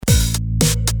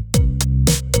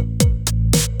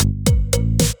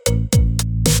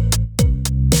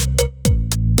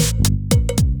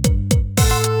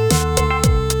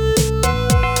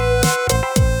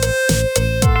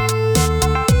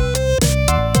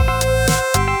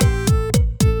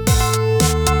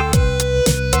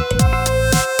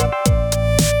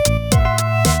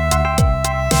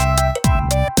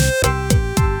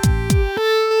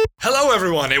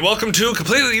everyone, and welcome to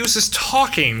Completely Useless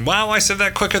Talking. Wow, I said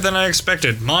that quicker than I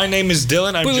expected. My name is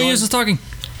Dylan. Completely Useless Talking.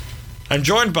 I'm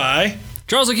joined by...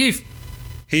 Charles O'Keefe.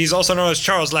 He's also known as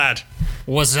Charles Ladd.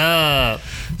 What's up?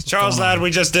 Charles Ladd, we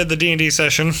just did the D&D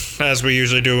session, as we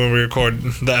usually do when we record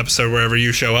the episode wherever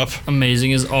you show up.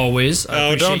 Amazing as always.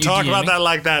 Oh, don't talk about that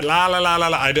like that. La la la la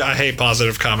la. I hate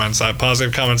positive comments.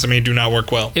 Positive comments to me do not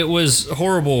work well. It was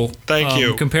horrible. Thank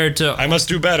you. Compared to I must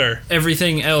do better.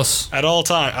 Everything else at all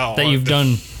times that you've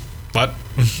done. What?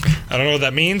 I don't know what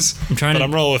that means, but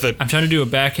I'm rolling with it. I'm trying to do a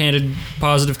backhanded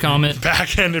positive comment.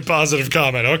 Backhanded positive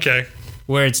comment, okay.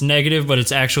 Where it's negative, but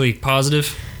it's actually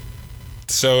positive.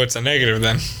 So it's a negative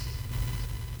then?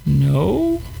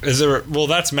 No. Is there? Well,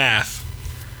 that's math.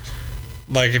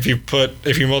 Like if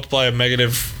you multiply a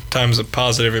negative times a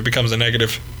positive, it becomes a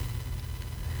negative.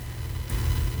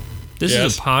 This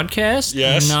is a podcast?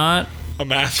 Yes. Not a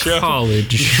math show?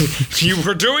 College. You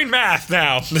were doing math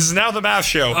now. This is now the math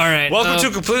show. All right. Welcome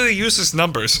to Completely Useless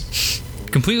Numbers.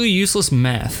 Completely useless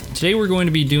math. Today we're going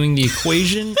to be doing the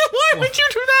equation. Why would you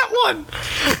do that one?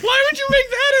 Why would you make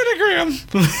that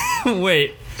anagram?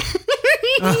 Wait.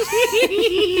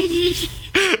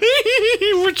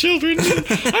 We're children.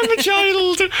 I'm a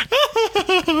child.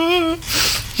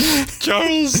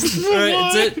 Charles. All right,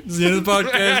 that's it. It's the end of the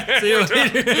podcast. See you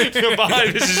later.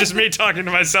 Goodbye. This is just me talking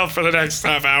to myself for the next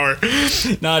half hour.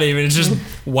 Not even. It's just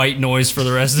white noise for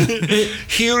the rest of it.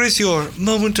 Here is your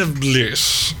moment of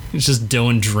bliss. It's just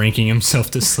Dylan drinking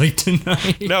himself to sleep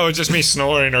tonight. No, it's just me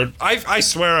snoring. Or I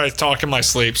swear I talk in my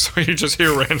sleep, so you just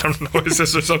hear random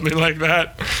noises or something like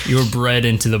that. You were bred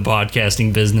into the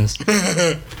podcasting business.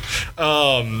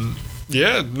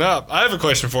 Yeah, no. I have a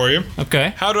question for you.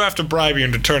 Okay. How do I have to bribe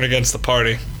you to turn against the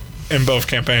party in both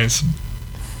campaigns?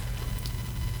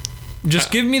 Just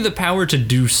give me the power to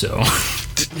do so.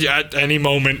 Yeah, at any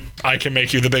moment, I can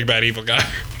make you the big bad evil guy.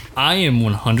 I am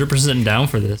 100% down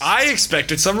for this. I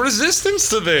expected some resistance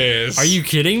to this. Are you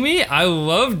kidding me? I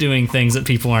love doing things that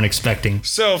people aren't expecting.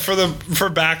 So for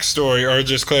backstory or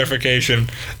just clarification,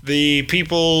 the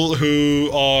people who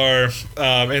are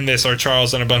in this are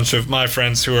Charles and a bunch of my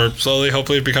friends who are slowly,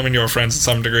 hopefully, becoming your friends to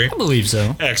some degree. I believe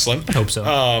so. Excellent. I hope so.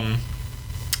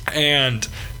 And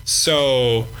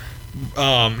so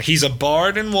he's a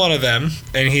bard in one of them,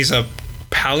 and he's a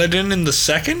paladin in the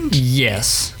second?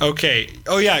 Yes. Okay.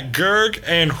 Oh yeah, Gurg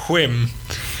and Whim.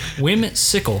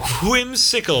 Whimsicle.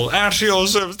 Whimsicle. At your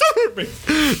service. Don't hurt me.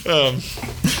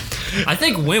 I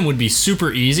think Whim would be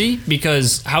super easy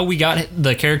because how we got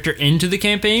the character into the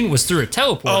campaign was through a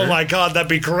teleporter. Oh my god, that'd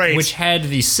be great. Which had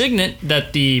the signet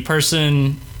that the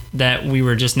person that we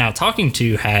were just now talking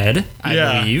to had, I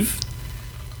believe.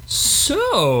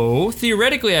 So,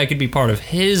 theoretically, I could be part of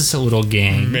his little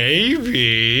gang.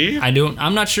 Maybe.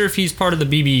 I'm not sure if he's part of the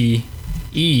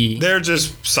BBE. They're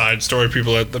just side story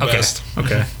people at the best.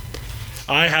 Okay.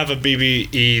 I have a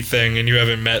BBE thing, and you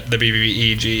haven't met the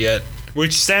BBEG yet.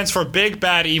 Which stands for Big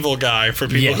Bad Evil Guy, for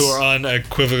people who are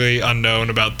unequivocally unknown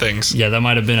about things. Yeah, that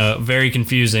might have been a very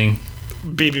confusing.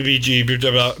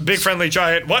 BBBG, Big Friendly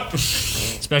Giant, what?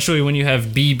 Especially when you have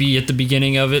BB at the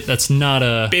beginning of it. That's not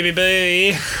a...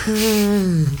 BBB.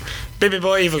 Baby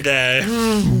boy evil guy.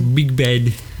 Big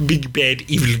bad. Big bad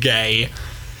evil guy.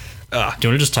 Do you want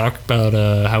to just talk about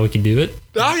how we can do it?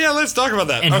 Oh yeah, let's talk about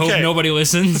that. And hope nobody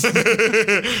listens.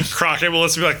 Crockett will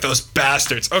listen to be like, those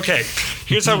bastards. Okay,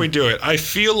 here's how we do it. I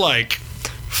feel like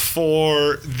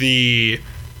for the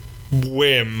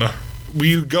Whim,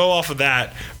 we go off of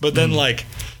that, but then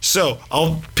so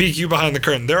I'll peek you behind the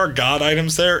curtain. There are god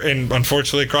items there, and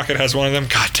unfortunately Crockett has one of them.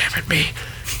 God damn it, me.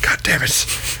 God damn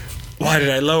it. Why did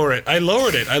I lower it? I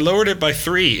lowered it by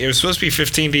 3. It was supposed to be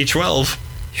 15d12.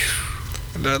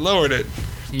 And I lowered it.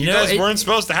 You guys weren't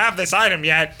supposed to have this item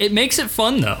yet. It makes it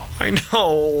fun, though. I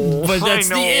know. But that's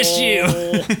the issue.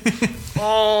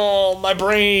 Oh, my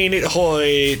brain, it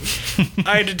hurt.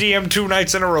 I had to DM 2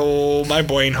 nights in a row. My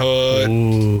brain hurt.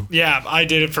 Ooh. Yeah, I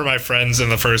did it for my friends in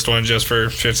the first one just for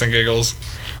shits and giggles.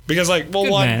 Because,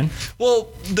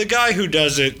 the guy who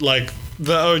does it,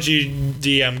 the OG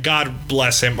DM, God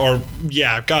bless him,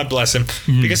 God bless him,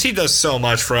 because he does so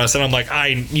much for us, and I'm like,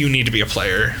 you need to be a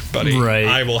player, buddy. Right.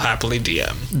 I will happily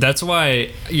DM. That's why,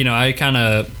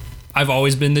 I've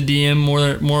always been the DM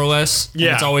more or less.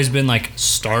 Yeah. It's always been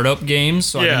startup games,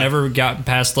 so I've never gotten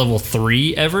past level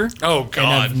 3 ever. Oh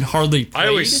god. And I've hardly played. I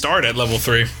always start at level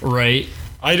 3. Right.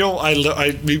 I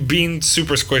being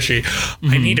super squishy.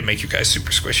 I need to make you guys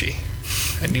super squishy.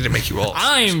 I need to make you all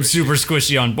I'm super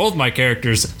squishy on both my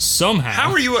characters somehow.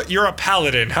 How are you? You're a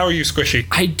paladin. How are you squishy?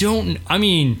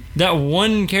 That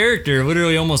one character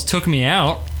literally almost took me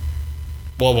out.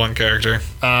 Well, one character.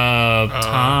 Thomas,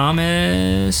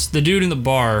 the dude in the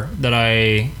bar that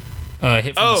I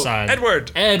hit from the side.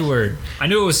 Edward. Edward. I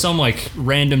knew it was some like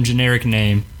random generic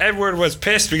name. Edward was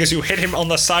pissed because you hit him on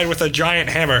the side with a giant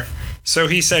hammer. So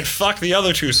he said, fuck the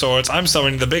other two swords, I'm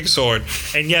summoning the big sword.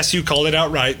 And yes, you called it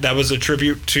out right. That was a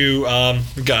tribute to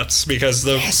Guts because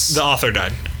the author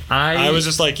died. I was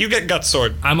just like, you get Guts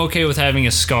sword. I'm okay with having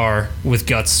a scar with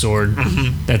Guts sword.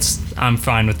 Mm-hmm. I'm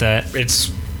fine with that.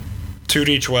 It's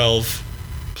 2d12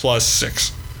 plus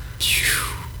 6.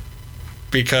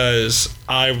 Because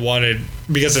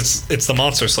it's the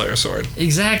Monster Slayer sword.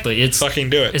 Exactly. It's fucking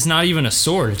do it. It's not even a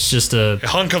sword. It's just a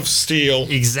hunk of steel.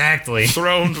 Exactly.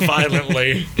 Thrown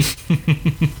violently.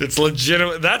 It's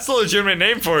legitimate. That's the legitimate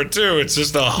name for it too. It's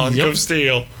just a hunk of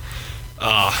steel.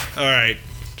 All right.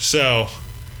 So,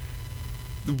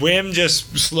 Whim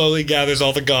just slowly gathers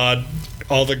all the god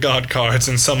cards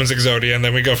and summons Exodia, and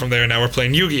then we go from there. And now we're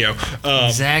playing Yu-Gi-Oh.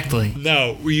 Exactly.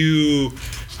 No,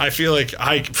 I feel like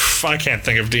I can't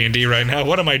think of D&D right now.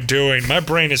 What am I doing? My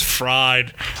brain is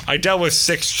fried. I dealt with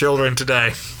 6 children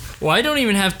today. Well, I don't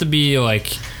even have to be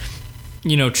like,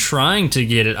 trying to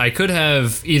get it. I could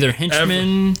have either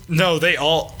henchmen. No,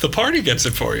 the party gets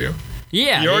it for you.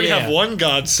 Yeah. You already have one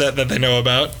god set that they know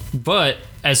about. But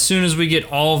as soon as we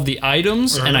get all of the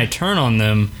items and I turn on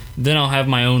them, then I'll have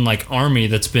my own like army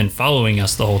that's been following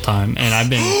us the whole time, and I've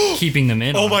been keeping them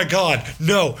in. Oh my god,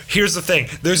 no, here's the thing.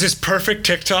 There's this perfect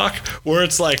TikTok where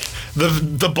it's like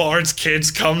the bard's kids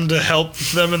come to help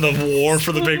them in the war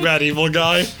for the big bad evil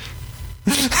guy.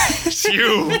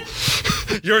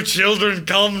 Your children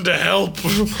come to help.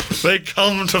 They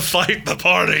come to fight the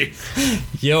party.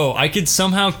 Yo, I could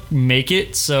somehow make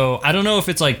it so I don't know if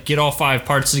it's like get all 5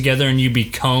 parts together and you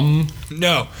become.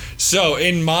 No. So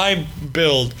in my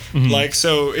build,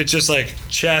 so it's just like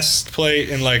chest plate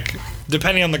and like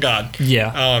depending on the god.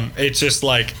 Yeah. It's just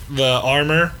like the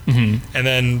armor and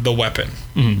then the weapon.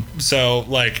 So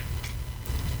like,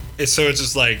 it's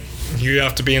just like you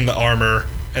have to be in the armor.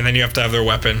 And then you have to have their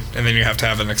weapon, and then you have to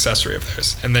have an accessory of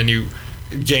theirs, and then you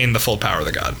gain the full power of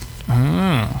the god.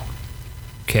 Oh.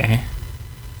 Okay.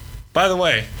 By the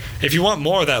way, if you want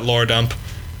more of that lore dump,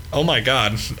 oh my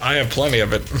god, I have plenty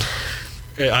of it.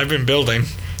 I've been building.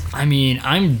 I mean,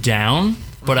 I'm down,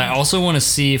 but I also want to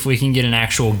see if we can get an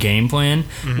actual game plan.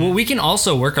 Well, we can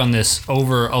also work on this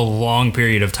over a long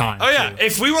period of time. Oh yeah,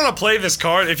 if you want to play this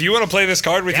card with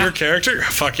your character,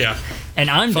 fuck yeah. And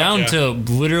I'm down to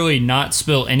literally not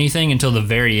spill anything until the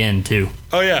very end, too.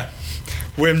 Oh, yeah.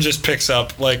 Whim just picks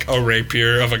up, like, a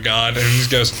rapier of a god and just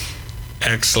goes,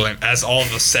 excellent, as all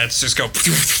the sets just go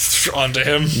onto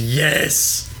him.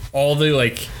 Yes! All the,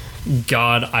 like,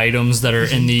 god items that are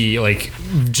in the, like,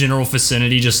 general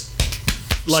vicinity just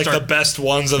like, the best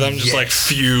ones of them just, like,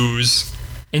 fuse.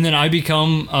 And then I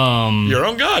become, your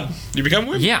own god. You become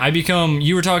Whim. Yeah,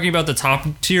 you were talking about the top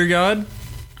tier god.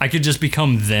 I could just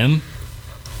become them.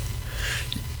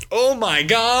 Oh my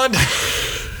god.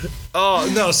 Oh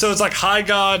no, so it's like high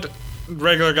god,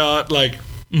 regular god, like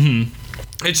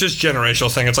it's just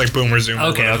generational thing. It's like Boomer Zoom.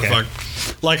 Okay.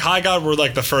 Fuck. Like high god were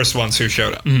like the first ones who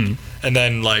showed up. And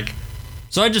then like,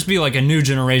 so I'd just be like a new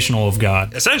generational of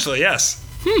god. Essentially, yes.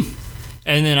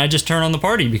 And then I just turn on the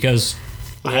party because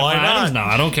why not? Now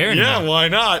I don't care anymore. Yeah, why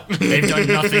not? They've done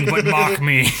nothing but mock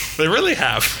me. They really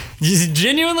have.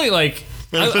 Genuinely, like,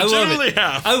 I love it.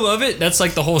 Have. I love it. That's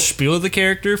like the whole spiel of the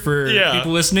character for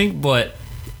people listening, but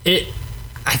I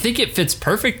think it fits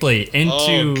perfectly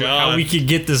into how we could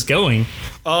get this going.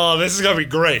 Oh, this is gonna be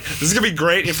great. This is gonna be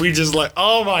great if we just like,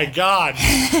 oh my god.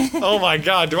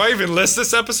 Do I even list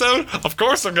this episode? Of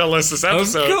course I'm gonna list this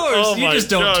episode. Of course, you just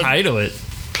don't title it.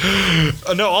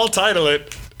 No, I'll title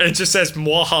it. It just says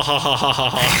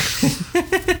mwahahahaha.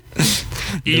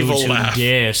 Evil laugh.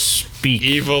 Yes, speak.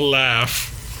 Evil laugh.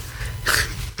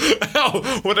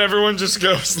 When everyone just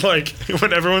goes like,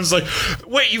 when everyone's like,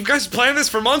 wait, you guys planned this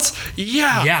for months?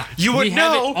 Yeah. You would know.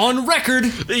 Have it on record.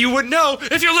 You would know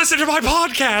if you listen to my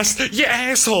podcast, you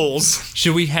assholes.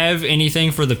 Should we have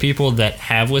anything for the people that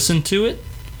have listened to it?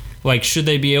 Like, should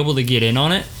they be able to get in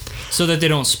on it? So that they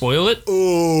don't spoil it?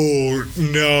 Oh,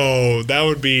 no. That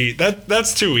would be...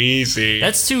 That's too easy.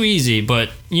 That's too easy, but,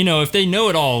 if they know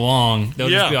it all along, they'll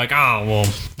just be like, oh, well...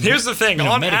 Here's the thing.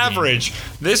 On average,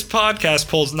 this podcast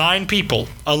pulls 9 people.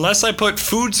 Unless I put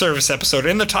food service episode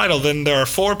in the title, then there are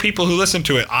 4 people who listen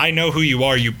to it. I know who you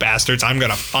are, you bastards. I'm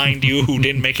gonna find you who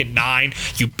didn't make it 9,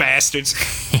 you bastards.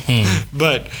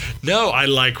 But, no, I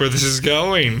like where this is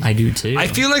going. I do, too. I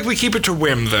feel like we keep it to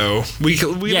Whim, though. We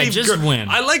leave just Whim.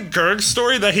 I like Gerg's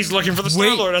story that he's looking for the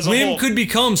Star-Lord as a whole. Whim could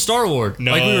become Star-Lord,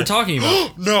 like we were talking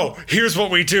about. No, here's what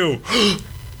we do.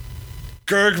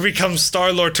 Gurg becomes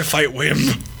Star-Lord to fight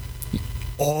Wim.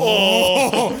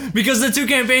 Because the two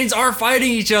campaigns are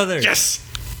fighting each other. Yes!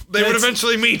 They would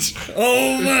eventually meet.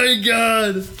 Oh my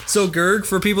god. So Gurg,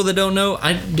 for people that don't know,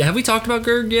 have we talked about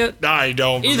Gurg yet? I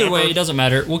don't Either remember. way, it doesn't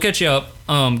matter. We'll catch you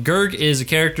up. Gurg is a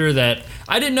character that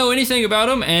I didn't know anything about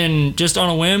him, and just on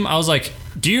a whim, I was like,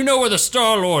 do you know where the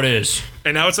Star-Lord is?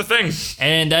 And now it's a thing.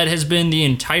 And that has been the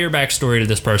entire backstory to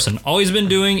this person. All he's been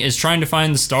doing is trying to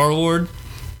find the Star-Lord,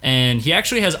 and he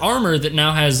actually has armor that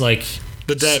now has, like,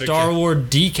 The dead. Star-Lord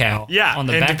decal Yeah, on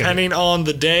the and back depending on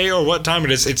the day or what time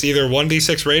it is, it's either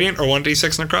 1d6 radiant or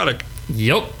 1d6 necrotic. of it.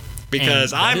 Yep.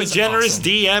 Because And that I'm a is generous awesome.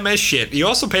 DM as shit. You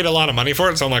also paid a lot of money for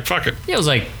it, so I'm like, fuck it. Yeah, it was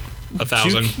like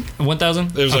 1,000. 1,000?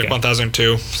 It was like Okay.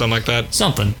 1,002, something like that.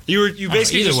 Something. You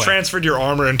basically either just way. transferred your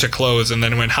armor into clothes and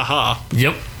then went, haha.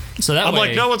 Yep. So that I'm way,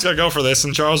 like, no one's gonna go for this,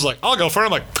 and Charles is like, I'll go for it.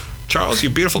 I'm like, Charles, you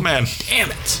beautiful man. damn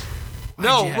it.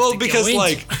 No, you have well, to because go into-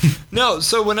 like, no.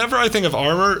 So whenever I think of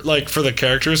armor, like for the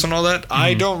characters and all that,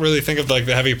 I don't really think of like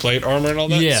the heavy plate armor and all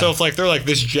that. Yeah. So if like they're like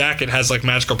this jacket has like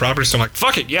magical properties, so I'm like,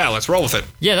 fuck it, yeah, let's roll with it.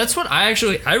 Yeah, that's what I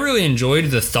really enjoyed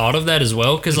the thought of that as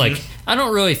well, because like I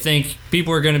don't really think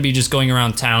people are going to be just going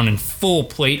around town in full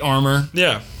plate armor.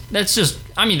 Yeah, That's just,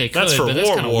 I mean, they could, That's for but that's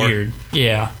war kind of war. weird.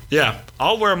 Yeah. yeah.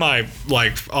 I'll wear my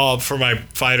like for my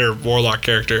fighter warlock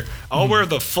character. I'll wear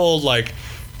the full like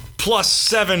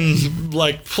 +7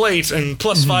 like plate and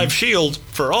 +5 shield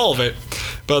for all of it,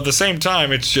 but at the same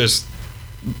time, it's just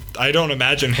I don't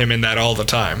imagine him in that all the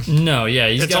time. No, yeah,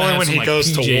 he's It's got only have when some, he like,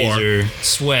 goes to PJs war. or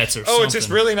sweats or something. Oh, it's this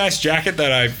really nice jacket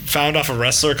that I found off a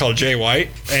wrestler called Jay White,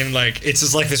 and like it's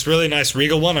just like this really nice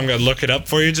regal one. I'm gonna look it up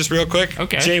for you just real quick.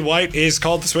 Okay. Jay White is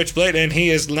called the Switchblade, and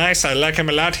he is nice. I like him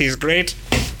a lot. He's great.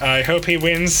 I hope he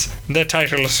wins the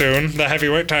title soon, the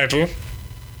heavyweight title.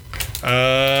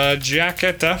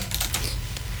 Jacket.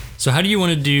 So how do you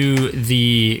want to do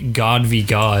the God v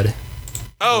God?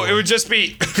 Oh, it would just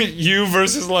be you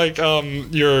versus like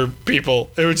your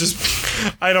people. It would just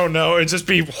I don't know. It'd just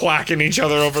be whacking each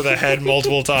other over the head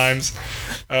multiple times.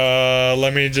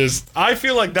 Let me just. I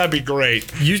feel like that'd be great.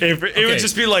 If it okay. would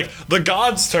just be like the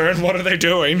gods' turn. What are they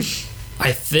doing?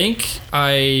 I think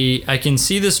I can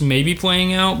see this maybe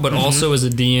playing out, but also as a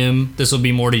DM, this will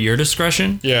be more to your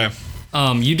discretion. Yeah,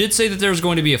 You did say that there was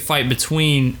going to be a fight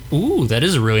between. Ooh, that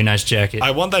is a really nice jacket. I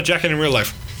want that jacket in real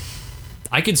life.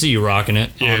 I could see you rocking it,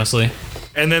 Yeah. honestly.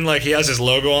 And then like he has his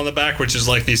logo on the back, which is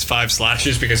like these 5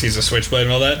 slashes because he's a switchblade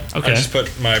and all that. Okay. I just put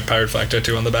my pirate flag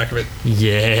tattoo on the back of it.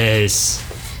 Yes.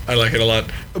 I like it a lot.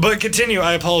 But continue.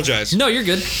 I apologize. No, you're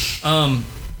good.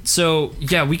 So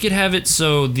yeah, we could have it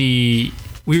so you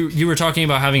were talking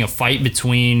about having a fight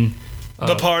between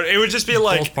The part it would just be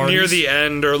like both parties? near the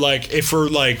end, or like if we're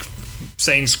like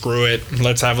saying screw it,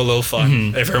 let's have a little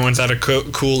fun. If everyone's at a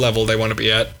cool level they want to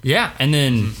be at. yeah, and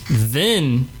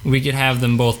then we could have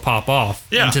them both pop off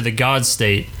Yeah. into the God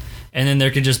state. And then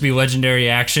there could just be legendary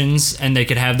actions, and they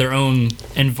could have their own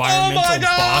environmental Oh my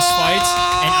boss fights.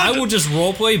 And I God! will just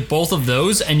roleplay both of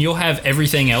those, and you'll have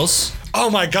everything else. Oh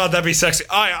my god, that'd be sexy.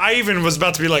 I even was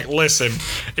about to be like, listen,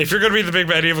 if you're gonna be the big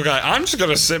bad evil guy, I'm just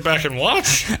gonna sit back and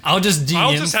watch. I'll just DM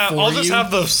I'll just you. have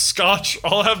the scotch.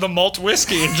 I'll have the malt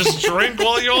whiskey and just drink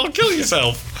while you all kill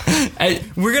yourself.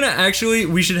 We're gonna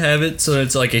we should have it so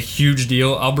it's like a huge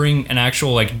deal. I'll bring an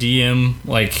actual like DM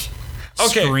like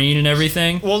Okay. screen and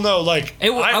everything. Well, no, like I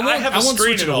won't- I have I a won't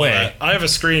screen switch and it all away. that. I have a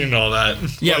screen and all that.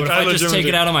 Yeah, Like, but if I just take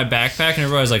it out of my backpack and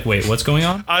everybody's like, "Wait, what's going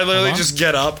on?" I literally Hold on. just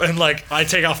get up and like I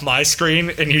take off my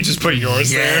screen and you just put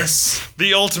yours Yes. there.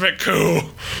 The ultimate coup.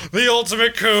 The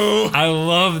ultimate coup. I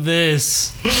love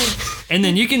this. And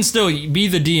then you can still be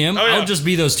the DM. Oh, yeah. I'll just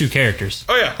be those two characters,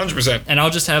 Oh yeah, 100%. and I'll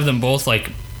just have them both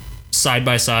like side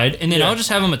by side, and then Yeah. I'll just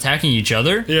have them attacking each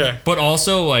other. Yeah. But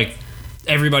also like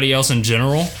everybody else in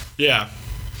general. Yeah.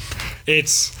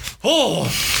 It's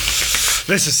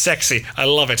this is sexy. I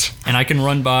love it. And I can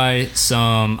run by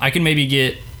some. I can maybe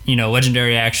get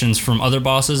legendary actions from other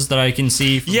bosses that I can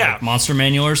see from Yeah. like Monster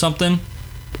Manual or something.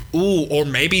 Ooh, or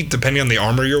maybe depending on the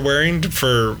armor you're wearing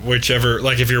for whichever,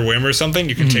 like if you're Wim or something,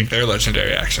 you can take their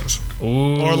legendary actions.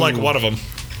 Ooh. Or like one of them.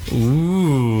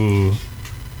 Ooh.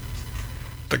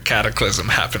 The cataclysm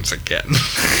happens again.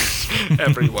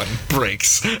 Everyone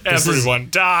breaks. Everyone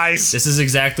dies. This is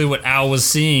exactly what Al was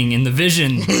seeing in the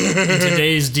vision in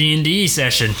today's D&D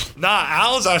session. Nah,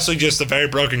 Al's actually just a very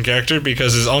broken character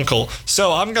because his uncle.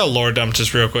 So I'm gonna lore dump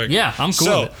just real quick. Yeah, I'm cool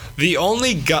So with it. the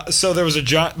only so there was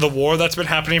the war that's been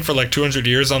happening for like 200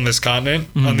 years on this continent,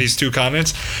 on these 2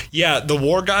 continents. Yeah, the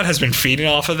war god has been feeding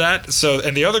off of that. So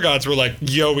and the other gods were like,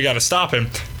 "Yo, we got to stop him."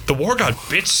 the War God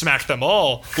bitch smacked them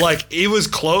all. Like, it was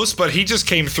close, but he just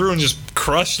came through and just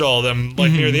crushed all of them,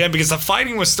 like, near the end, because the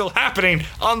fighting was still happening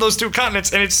on those two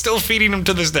continents, and it's still feeding them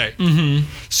to this day.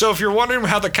 So if you're wondering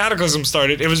how the Cataclysm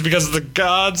started, it was because the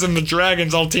gods and the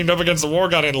dragons all teamed up against the War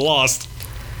God and lost.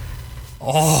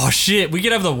 Oh, shit. We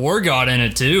could have the War God in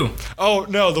it, too. Oh,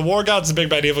 no, the War God's the big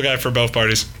bad evil guy for both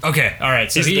parties. Okay, all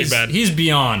right. So He's the big bad. He's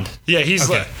beyond. Yeah, he's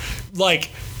Okay.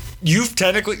 like, you've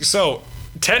technically,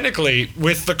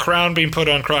 with the crown being put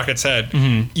on Crockett's head,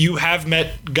 you have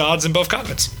met gods in both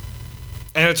continents.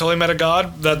 And it's only met a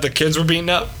god that the kids were beating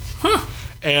up. Huh.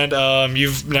 And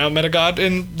you've now met a god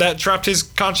that trapped his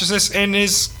consciousness in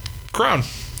his crown.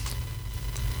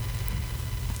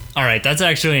 All right, that's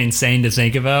actually insane to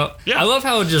think about. Yeah. I love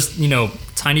how just,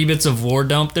 tiny bits of lore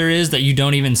dump there is that you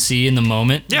don't even see in the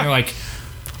moment. Yeah. You're like,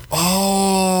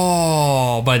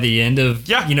 oh, by the end of,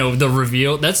 the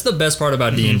reveal. That's the best part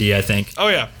about D&D, I think. Oh,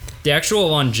 yeah. The actual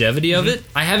longevity of it,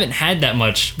 I haven't had that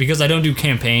much because I don't do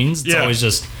campaigns. It's always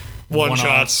just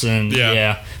One-shots. and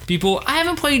people, I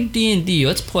haven't played D&D.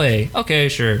 Let's play. Okay,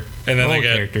 sure. And then Roll they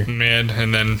get character. mad,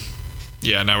 and then,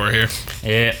 now we're here.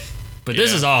 Yeah. But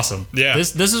this is awesome. Yeah.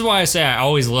 This is why I say I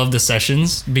always love the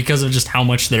sessions because of just how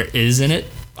much there is in it.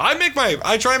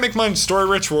 I try and make mine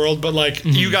story-rich world, but, like,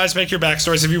 you guys make your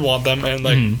backstories if you want them, and,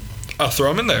 like, I'll throw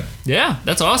them in there. Yeah,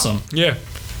 that's awesome. Yeah.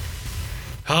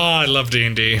 I love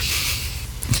D&D.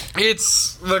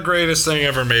 It's the greatest thing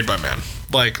ever made by man.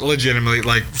 Like, legitimately,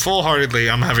 like, full-heartedly,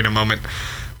 I'm having a moment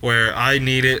where I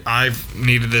need it. I've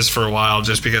needed this for a while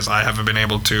just because I haven't been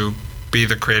able to be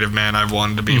the creative man I've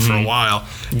wanted to be for a while.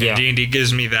 Yeah. And D&D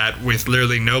gives me that with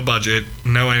literally no budget,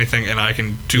 no anything, and I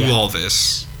can do all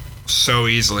this so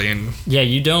easily. And Yeah,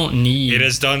 you don't need... it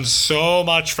has done so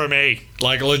much for me.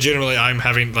 Like, legitimately, I'm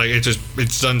having, like,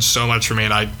 it's done so much for me,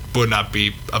 and I would not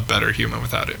be a better human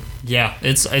without it. Yeah,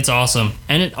 it's awesome.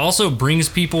 And it also brings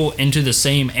people into the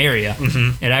same area.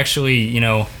 It actually,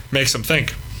 Makes them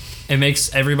think. it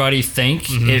makes everybody think.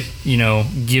 It,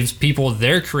 gives people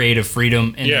their creative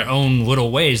freedom in their own little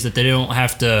ways that they don't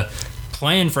have to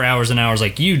plan for hours and hours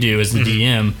like you do as the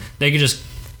DM. They could just,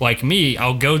 like me,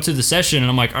 I'll go to the session and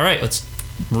I'm like, all right, let's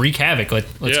wreak havoc.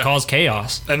 Let's cause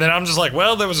chaos. And then I'm just like,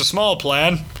 well, there was a small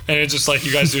plan. And it's just like,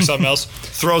 you guys do something else.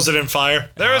 Throws it in fire.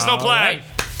 There is no plan. Right.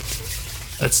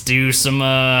 Let's do some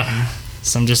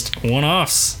just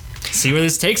one-offs. See where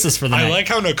this takes us for the night. I like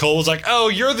how Nicole was like, oh,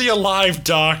 you're the alive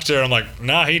doctor. I'm like,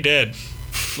 nah, he did.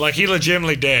 Like, he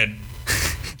legitimately did.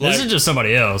 This is just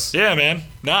somebody else. Yeah, man.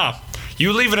 Nah.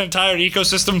 You leave an entire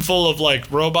ecosystem full of,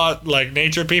 like, robot, like,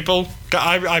 nature people.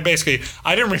 I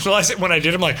didn't realize it when I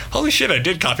did. I'm like, holy shit, I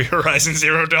did copy Horizon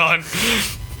Zero Dawn.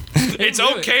 It's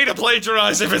okay to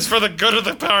plagiarize if it's for the good of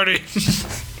the party.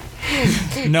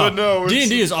 No, But no, it's-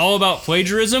 D&D is all about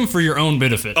plagiarism for your own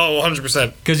benefit. Oh,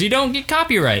 100%. Because you don't get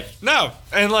copyright. No.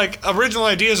 And, like, original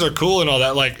ideas are cool and all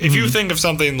that. Like, if you think of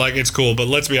something, like, it's cool, but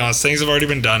let's be honest, things have already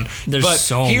been done. There's but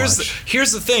so here's much.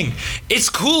 Here's the thing. It's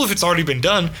cool if it's already been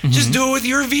done. Just do it with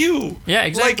your view. Yeah,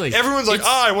 exactly. Like, everyone's like,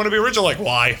 I want to be original. Like,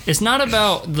 why? It's not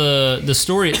about the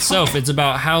story itself. It's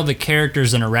about how the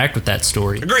characters interact with that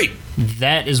story. Agreed.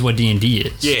 That is what D&D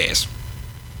is.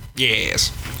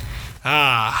 Yes.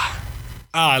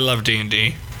 I love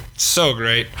D&D. It's so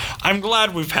great. I'm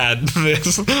glad we've had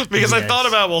this because I Yes. thought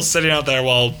about while sitting out there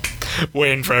while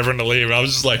waiting for everyone to leave. I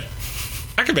was just like,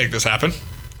 I could make this happen.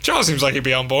 Joe seems like he'd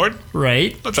be on board.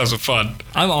 Right? Let's have some fun.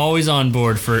 I'm always on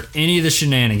board for any of the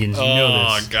shenanigans. You know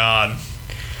Oh, this. God.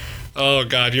 Oh,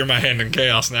 God, you're my hand in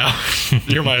chaos now.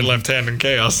 You're my left hand in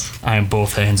chaos. I am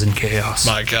both hands in chaos.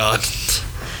 My God.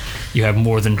 You have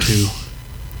more than two.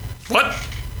 What?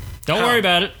 Don't How? worry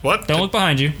about it. What? Don't look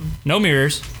behind you. No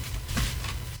mirrors.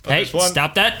 Hey, there's one.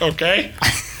 stop that. Okay.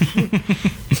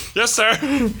 Yes, sir.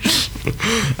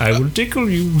 I will tickle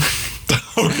you.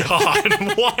 Oh,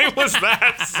 God. Why was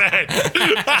that said?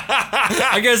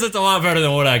 I guess that's a lot better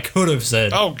than what I could have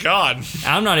said. Oh, God.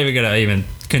 I'm not even going to even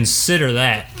consider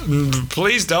that.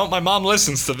 Please don't. My mom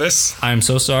listens to this. I'm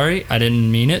so sorry. I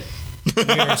didn't mean it. We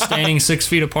are standing 6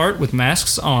 feet apart with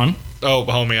masks on. Oh,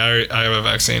 homie, I have a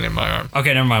vaccine in my arm.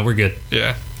 Okay, never mind. We're good.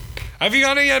 Yeah. Have you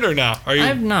gotten it yet or no? I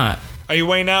have not. Are you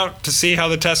weighing out to see how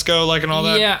the tests go, like, and all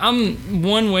that? Yeah, I'm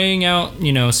weighing out,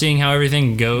 seeing how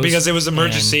everything goes. Because it was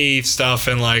emergency stuff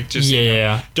and, like, just...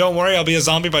 Yeah. Don't worry, I'll be a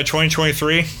zombie by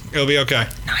 2023. It'll be okay.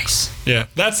 Nice. Yeah.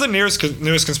 That's the newest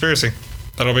conspiracy.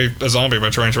 That I'll be a zombie by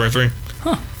 2023.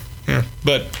 Huh. Yeah.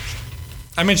 But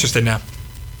I'm interested now.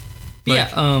 Yeah,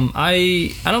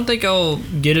 I don't think I'll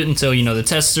get it until, the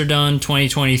tests are done,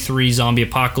 2023 zombie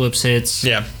apocalypse hits.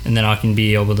 Yeah. And then I can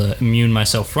be able to immune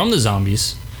myself from the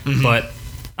zombies. Mm-hmm. But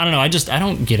I don't know, I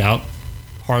don't get out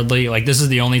hardly. Like, this is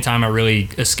the only time I really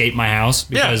escape my house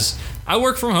because I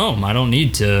work from home. I don't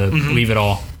need to leave it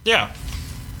all. Yeah.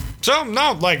 So,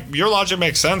 no, like, your logic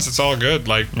makes sense. It's all good.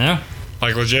 Like,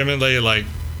 like legitimately, like,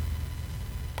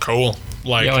 cool.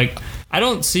 Like, yeah, like, I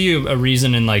don't see a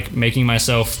reason in, like, making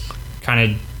myself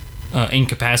kind of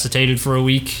incapacitated for a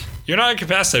week. You're not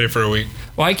incapacitated for a week.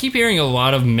 Well, I keep hearing a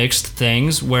lot of mixed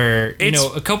things where, you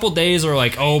know, a couple days are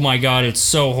like, oh my God, it's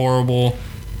so horrible.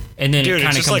 And then it kind of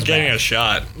comes back. It's just like getting a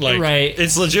shot. Like, right.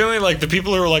 It's legitimately like the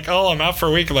people who are like, oh, I'm out for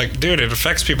a week. I'm like, dude, it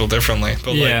affects people differently.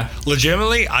 But like,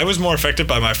 legitimately, I was more affected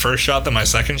by my first shot than my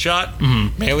second shot.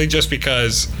 Mainly just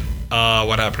because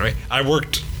what happened to me? I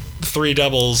worked 3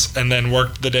 doubles and then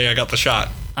worked the day I got the shot.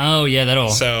 Oh yeah,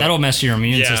 that'll mess your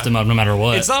immune system up no matter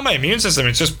what. It's not my immune system;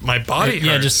 it's just my body hurts.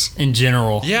 Yeah, just in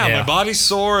general. Yeah, my body's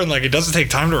sore and like it doesn't take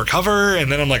time to recover,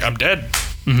 and then I'm like, I'm dead.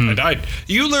 I died.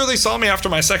 You literally saw me after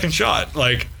my second shot.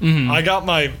 Like I got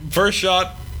my first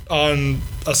shot on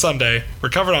a Sunday,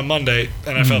 recovered on Monday,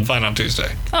 and I felt fine on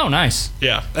Tuesday. Oh, nice.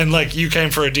 Yeah, and like you came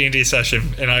for a D&D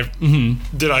session, and I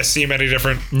did I seem any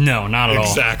different? No, not at all.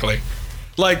 Exactly.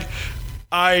 Like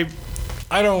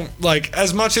I don't, like,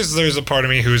 as much as there's a part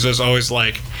of me who's just always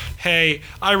like, hey,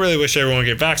 I really wish everyone would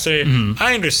get vaccinated.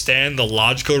 I understand the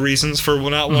logical reasons for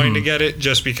not wanting to get it,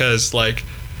 just because, like,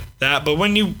 that. But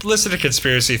when you listen to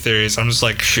conspiracy theories, I'm just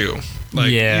like, shoo.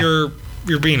 Like, you're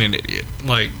being an idiot.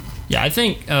 Like, yeah, I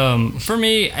think, for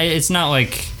me, it's not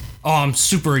like, oh, I'm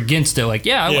super against it. Like,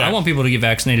 I want people to get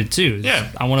vaccinated, too. Yeah.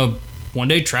 I want to one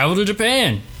day travel to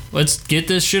Japan. Let's get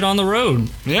this shit on the road.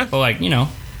 Yeah. But, like, you know,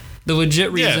 the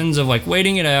legit reasons of like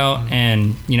waiting it out,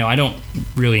 and you know I don't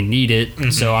really need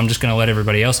it, so I'm just gonna let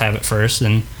everybody else have it first,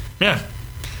 and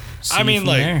I mean,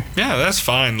 like, there. That's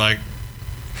fine. Like,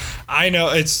 I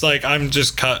know it's like I'm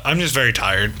just very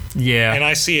tired. Yeah, and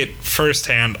I see it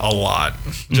firsthand a lot,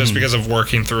 just because of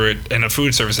working through it in a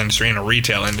food service industry and a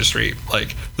retail industry.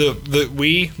 Like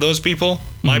those people,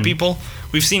 my people,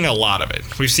 we've seen a lot of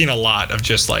it. We've seen a lot of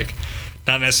just like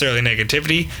not necessarily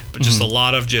negativity, but just a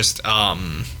lot of just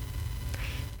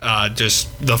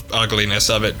the ugliness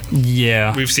of it.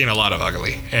 Yeah. We've seen a lot of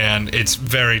ugly, and it's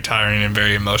very tiring and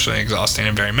very emotionally exhausting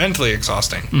and very mentally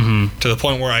exhausting, to the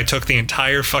point where I took the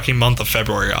entire fucking month of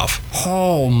February off.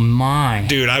 Oh my.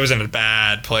 Dude, I was in a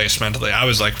bad place mentally. I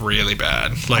was like really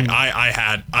bad. Like I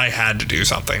had to do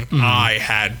something. I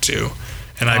had to.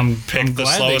 And I picked the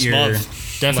slowest month.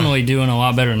 Definitely doing a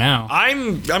lot better now.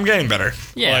 I'm getting better.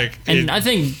 Yeah, like, and I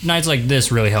think nights like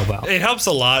this really help out. It helps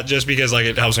a lot, just because like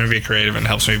it helps me be creative and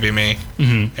helps me be me,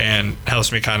 and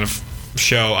helps me kind of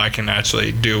show I can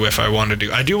actually do if I want to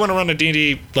do. I do want to run a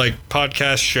D&D like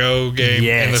podcast show game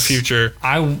in the future.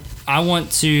 I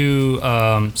want to.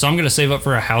 So I'm gonna save up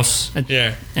for a house.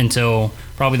 Until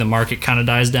probably the market kind of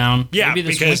dies down. Yeah, maybe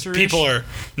this because people are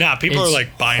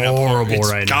like buying up. Horrible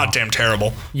it's right goddamn now.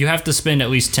 Terrible. You have to spend at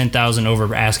least $10,000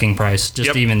 over asking price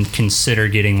just to even consider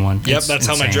getting one. Yep, that's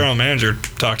insane. How my general manager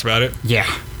talked about it.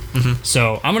 Yeah.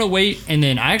 So I'm gonna wait, and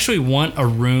then I actually want a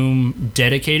room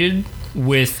dedicated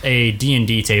with a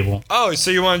D&D table. Oh,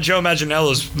 so you want Joe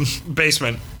Manganiello's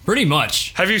basement? Pretty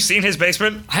much. Have you seen his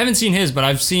basement? I haven't seen his, but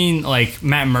I've seen like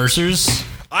Matt Mercer's.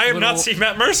 I have not seen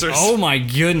Matt Mercer's. Oh my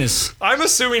goodness. I'm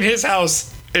assuming his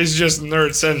house is just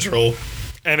nerd central,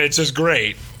 and it's just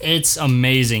great. It's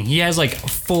amazing. He has like a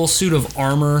full suit of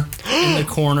armor in the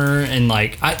corner, and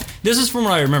like this is from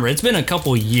what I remember. It's been a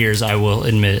couple years, I will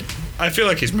admit. I feel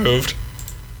like he's moved.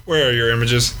 Where are your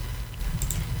images?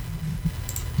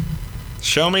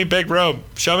 Show me big robe.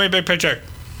 Show me big picture.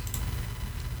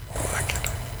 Why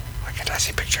can't I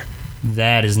see picture?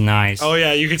 That is nice. Oh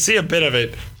yeah, you can see a bit of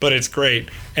it, but it's great.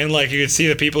 And like you can see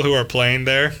the people who are playing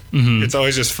there. It's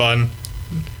always just fun.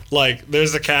 Like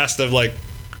there's the cast of like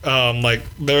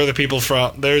there are the people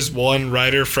from. There's one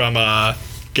writer from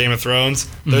Game of Thrones.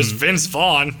 There's Vince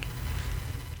Vaughn.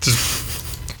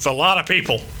 It's a lot of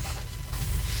people.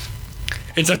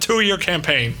 It's a 2-year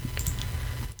campaign.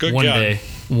 Good job.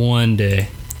 One day.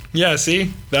 Yeah,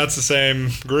 see? That's the same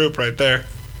group right there.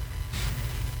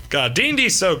 God,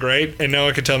 D&D's so great, and no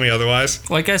one can tell me otherwise.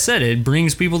 Like I said, it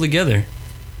brings people together.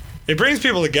 It brings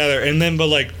people together, and then, but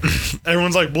like,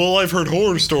 everyone's like, well, I've heard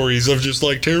horror stories of just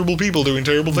like terrible people doing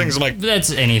terrible things. I'm like,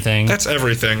 that's anything. That's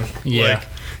everything. Yeah. Like,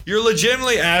 you're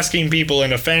legitimately asking people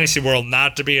in a fantasy world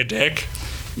not to be a dick.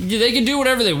 They can do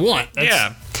whatever they want.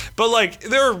 Yeah. But like,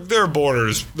 there are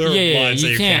borders. There are lines that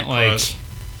you can't cross.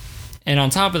 And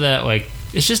on top of that, like,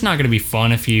 it's just not going to be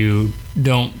fun if you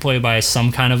don't play by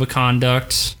some kind of a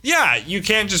conduct. Yeah, you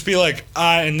can't just be like,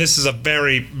 and this is a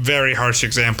very, very harsh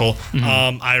example.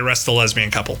 I arrest the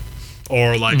lesbian couple.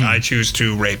 or like I choose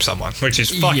to rape someone, which is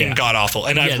fucking god awful.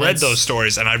 And I've read those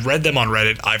stories, and I've read them on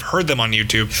Reddit. I've heard them on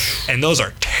YouTube, and those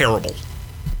are terrible.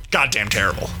 Goddamn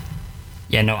terrible.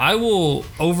 Yeah, no, I will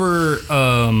over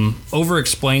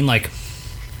explain like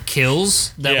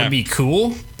kills that would be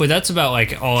cool, but that's about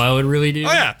like all I would really do.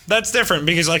 Oh yeah, that's different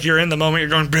because like you're in the moment, you're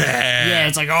going bleh. Yeah,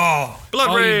 it's like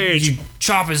blood rage. You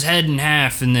chop his head in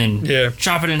half and then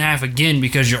chop it in half again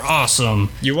because you're awesome.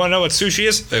 You want to know what sushi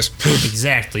is? This.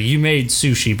 Exactly. You made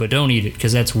sushi, but don't eat it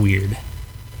because that's weird.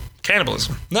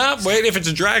 Cannibalism. No, wait. If it's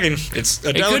a dragon, it's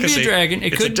a delicacy. It could be a dragon.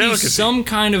 It could be some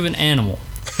kind of an animal.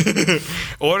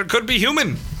 Or it could be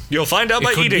human. You'll find out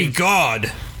by eating. It could be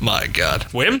God. My God.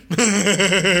 Whim?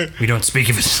 We don't speak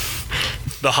of it.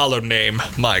 The hollowed name.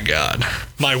 My God.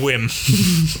 My whim.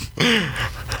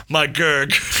 My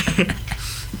Gurg.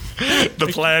 The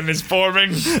plan is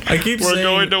forming. We're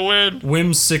going to win.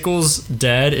 Whimsicle's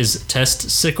dad is Test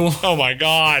Sickle. Oh my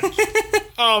God.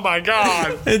 Oh my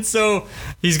God. And so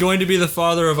he's going to be the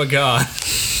father of a god.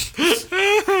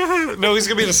 No, he's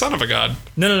going to be the son of a god.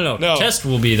 No. Test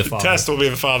will be the father. Test will be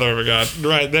the father of a god.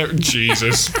 Right there.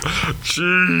 Jesus.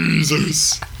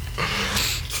 Jesus.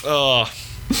 Oh.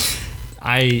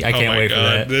 I can't wait for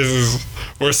that. This is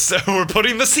we're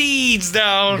putting the seeds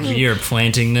down. We are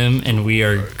planting them and we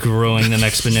are growing them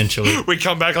exponentially. We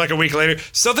come back like a week later.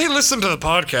 So they listen to the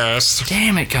podcast.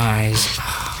 Damn it, guys.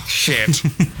 Shit.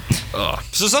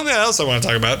 So something else I want to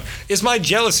talk about is my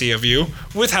jealousy of you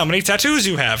with how many tattoos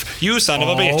you have. You son of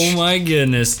a bitch. Oh my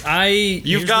goodness.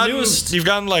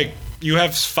 You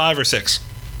have 5 or 6.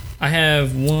 I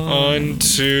have 1,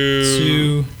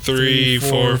 2, 3,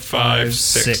 4, 5,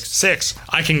 6. 6.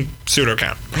 I can pseudo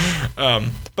count.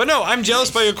 But no, I'm jealous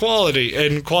by your quality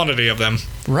and quantity of them.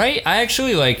 Right? I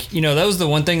actually that was the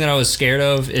one thing that I was scared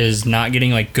of is not getting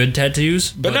like good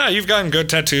tattoos. But no, you've gotten good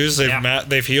tattoos.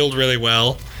 They've healed really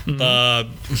well.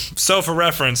 Mm-hmm. So for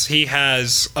reference, he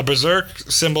has a Berserk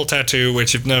symbol tattoo,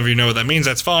 which if none of you know what that means,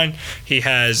 that's fine.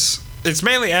 It's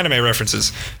mainly anime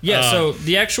references. Yeah, so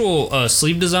the actual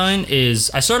sleeve design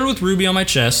is... I started with Ruby on my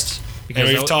chest. And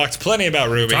we've talked plenty about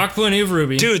Ruby. Talked plenty of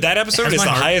Ruby. Dude, that episode is the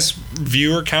highest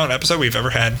viewer count episode we've ever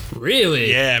had.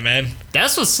 Really? Yeah, man.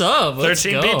 That's what's up.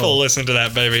 13 people listen to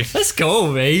that, baby. Let's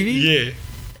go, baby. Yeah.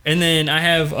 And then I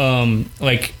have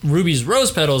Ruby's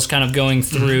rose petals kind of going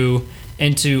through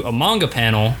into a manga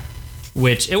panel,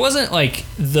 which it wasn't like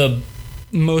the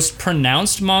most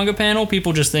pronounced manga panel.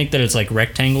 People just think that it's like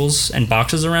rectangles and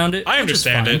boxes around it. I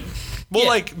understand it.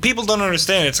 Well, people don't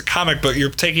understand it's a comic book. You're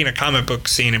taking a comic book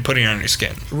scene and putting it on your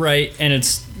skin. Right, and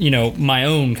it's, my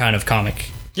own kind of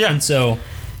comic. Yeah. And so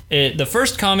the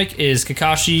first comic is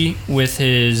Kakashi with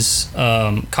his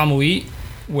Kamui,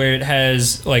 where it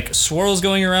has like swirls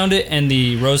going around it and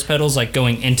the rose petals like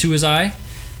going into his eye.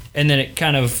 And then it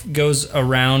kind of goes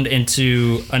around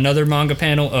into another manga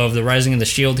panel of the Rising of the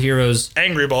Shield Heroes.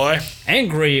 Angry boy.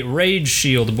 Angry Rage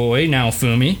Shield Boy, now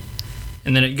Fumi.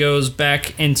 And then it goes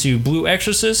back into Blue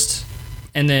Exorcist.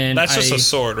 And then that's just a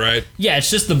sword, right? Yeah, it's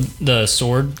just the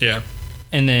sword. Yeah.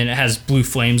 And then it has blue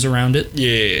flames around it.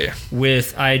 Yeah.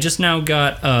 I just now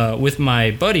got, with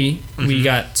my buddy, we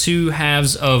got 2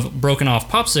 halves of Broken Off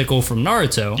Popsicle from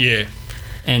Naruto. Yeah.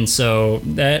 And so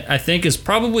that, I think, is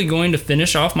probably going to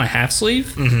finish off my half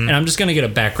sleeve. And I'm just going to get a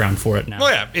background for it now. Oh,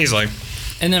 yeah, easily.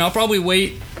 And then I'll probably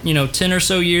wait, 10 or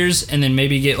so years and then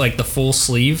maybe get, like, the full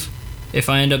sleeve if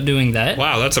I end up doing that.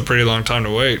 Wow, that's a pretty long time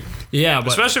to wait. Yeah, but...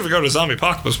 especially if we go to Zombie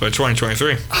Apocalypse by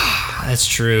 2023. That's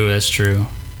true.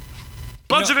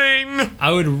 Budgeting!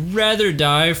 I would rather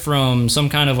die from some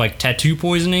kind of, like, tattoo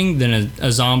poisoning than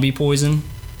a zombie poison.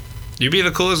 You'd be the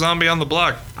coolest zombie on the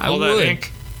block. I would. That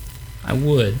ink. I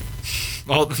would.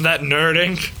 All that nerd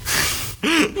ink.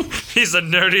 He's the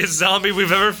nerdiest zombie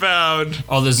we've ever found.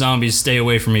 All the zombies stay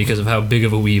away from me because of how big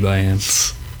of a weeb I am.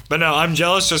 But no, I'm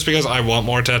jealous just because I want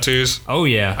more tattoos. Oh,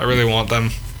 yeah. I really want them.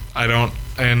 I don't.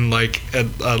 And,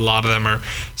 a lot of them are...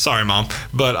 Sorry, Mom.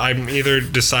 But I'm either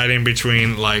deciding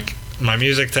between, my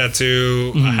music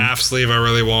tattoo, a half sleeve I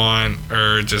really want,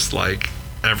 or just,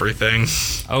 everything.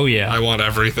 Oh, yeah. I want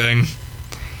everything.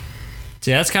 See,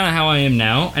 that's kind of how I am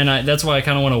now, and that's why I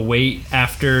kind of want to wait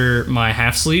after my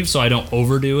half sleeve so I don't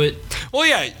overdo it. Well,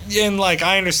 yeah, and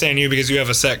I understand you because you have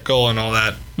a set goal and all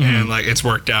that, and it's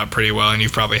worked out pretty well, and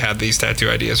you've probably had these tattoo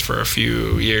ideas for a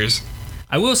few years.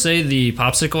 I will say the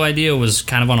popsicle idea was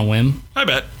kind of on a whim. I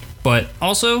bet. But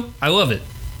also, I love it.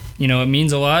 It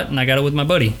means a lot, and I got it with my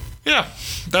buddy. Yeah,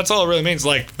 that's all it really means.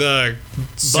 The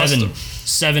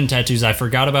 7 tattoos. I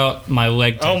forgot about my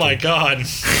leg tattoo. Oh my god.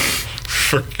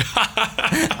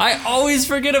 I always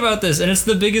forget about this, and it's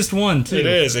the biggest one too. It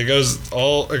is. It goes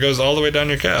all the way down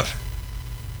your calf.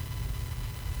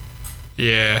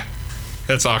 Yeah.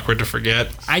 That's awkward to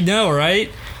forget. I know,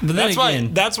 right? But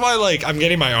then That's why like I'm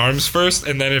getting my arms first,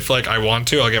 and then if like I want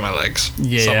to, I'll get my legs.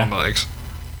 Yeah. Some of my legs.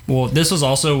 Well, this was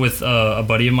also with a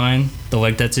buddy of mine, the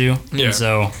leg tattoo. Yeah. And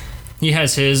so he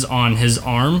has his on his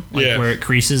arm, like where it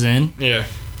creases in. Yeah.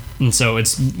 And so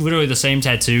it's literally the same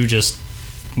tattoo, just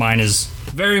mine is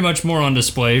very much more on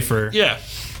display for... Yeah.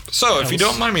 So, if you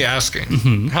don't mind me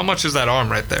asking, how much is that arm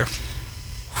right there?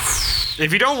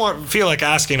 If you don't feel like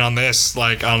asking on this,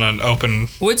 like on an open...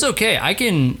 Well, it's okay.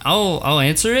 I'll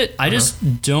answer it. I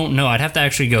just don't know. I'd have to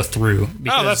actually go through.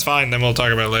 Oh, that's fine. Then we'll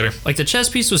talk about it later. Like the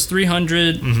chest piece was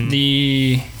 300.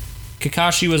 The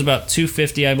Kakashi was about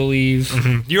 250, I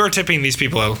believe. You are tipping these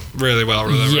people out really well,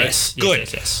 right? Yes.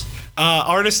 Good. Yes.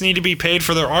 Artists need to be paid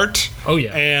for their art. Oh,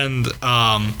 yeah. And,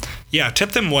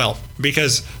 tip them well.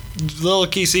 Because, little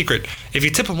key secret, if you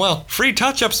tip them well, free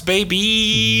touch-ups,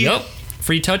 baby! Yep.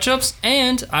 Free touch-ups.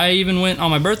 And I even went on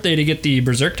my birthday to get the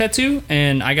Berserk tattoo,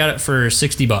 and I got it for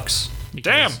 $60.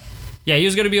 Damn! Yeah, he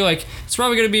was going to be like, it's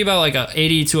probably going to be about like a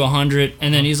 80 to 100.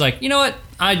 And then he's like, you know what?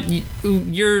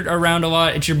 You're around a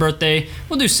lot. It's your birthday.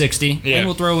 We'll do 60. Yeah. And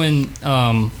we'll throw in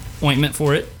ointment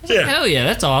for it. Yeah. Hell yeah,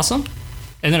 that's awesome.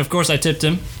 And then, of course, I tipped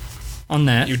him on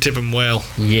that. You tip him well.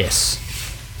 Yes.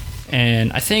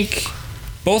 And I think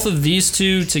both of these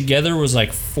two together was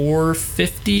like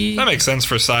 $450. That makes sense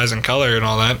for size and color and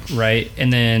all that. Right.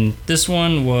 And then this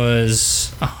one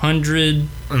was $100.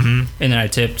 And then I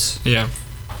tipped. Yeah.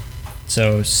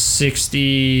 So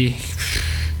 60.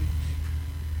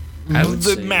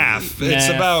 The math. It's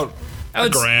about a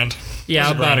grand. Yeah,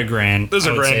 There's about a grand. There's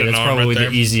a grand in that's arm probably right there.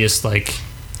 the easiest, like.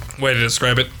 Way to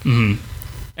describe it.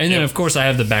 And then, of course, I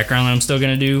have the background that I'm still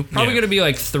going to do. Probably going to be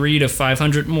like 300 to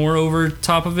 500 more over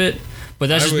top of it. But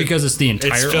that's just because it's the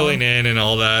entire It's filling arm. in and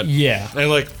all that. Yeah. And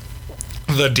like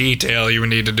the detail you would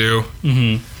need to do.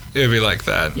 It would be like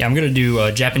that. Yeah, I'm going to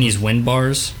do Japanese wind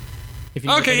bars. If you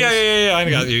know what Okay, that is. yeah. I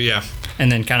got you, yeah.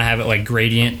 And then kind of have it like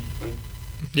gradient.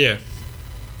 Yeah.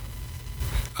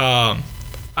 I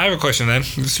have a question then.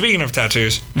 Speaking of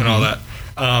tattoos and all that,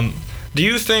 do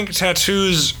you think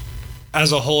tattoos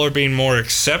as a whole are being more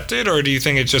accepted, or do you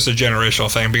think it's just a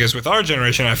generational thing? Because with our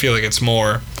generation, I feel like it's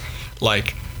more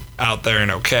like out there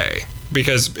and okay.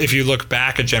 Because if you look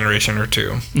back a generation or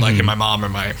two, like in my mom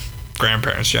and my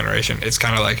grandparents' generation, it's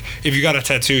kind of like if you got a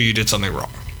tattoo, you did something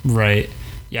wrong. Right.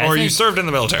 Yeah. Or you served in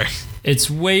the military. It's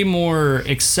way more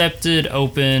accepted,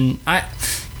 open.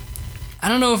 I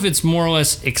don't know if it's more or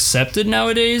less accepted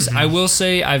nowadays. I will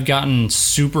say I've gotten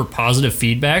super positive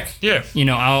feedback. Yeah. You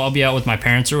know, I'll be out with my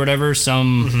parents or whatever.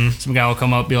 Some guy will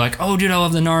come up and be like, "Oh, dude, I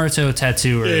love the Naruto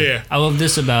tattoo." Or, Yeah. I love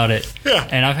this about it. Yeah.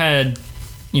 And I've had,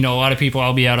 a lot of people,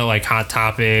 I'll be out at like Hot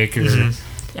Topic or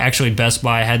actually Best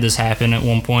Buy had this happen at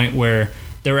one point where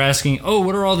they were asking, "Oh,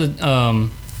 what are all the,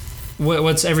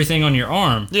 what's everything on your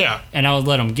arm?" Yeah. And I would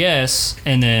let them guess.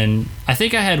 And then I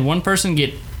think I had one person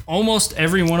get almost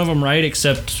every one of them right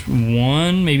except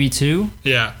one, maybe two.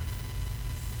 Yeah.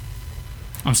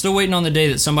 I'm still waiting on the day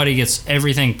that somebody gets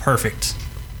everything perfect.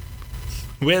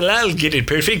 Well, I'll get it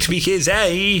perfect because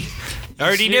I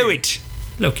already know it.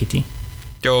 Hello, Kitty.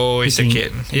 Oh, it's a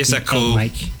kitten. It's a Oh, cool.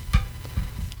 Mike.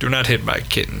 Do not hit my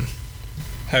kitten.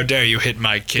 How dare you hit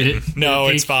my kitten? it- No,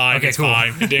 did it it's peek? fine. Okay, it's cool.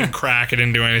 fine. It didn't crack. It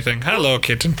didn't do anything. Hello,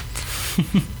 kitten.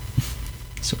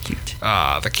 So cute.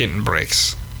 Ah, the kitten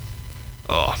breaks.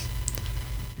 Oh.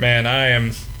 Man, I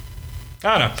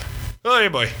don't know. Oh,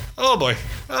 boy. Oh, boy.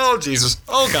 Oh, Jesus.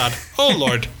 Oh, God. Oh,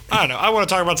 Lord. I don't know. I want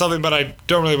to talk about something, but I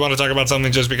don't really want to talk about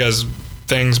something just because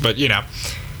things, but,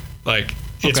 like,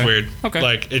 it's Okay. weird. Okay.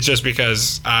 Like, it's just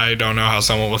because I don't know how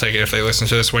someone will take it if they listen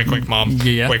to this. Wink, wink, mom.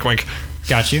 Yeah. Wink, wink.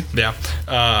 Got you. Yeah.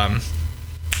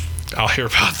 I'll hear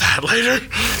about that later.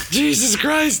 Jesus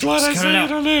Christ, why'd I cut say it I out.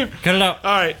 don't know? Cut it out.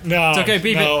 All right, no. It's okay,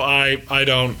 beep no, I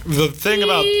don't. The thing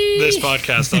about this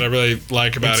podcast that I really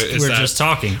like about it is We're that just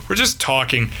talking. we're just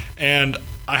talking. And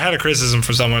I had a criticism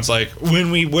from someone. It's like,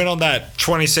 when we went on that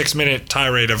 26-minute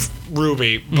tirade of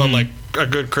Ruby, but like a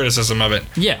good criticism of it.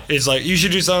 Yeah. It's like, you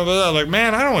should do something about that. I'm like,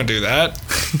 man, I don't want to do that.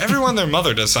 Everyone, their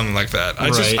mother does something like that. I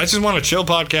Right. just want a chill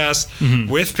podcast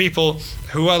with people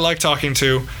who I like talking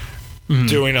to,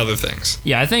 doing other things.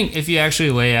 Yeah, I think if you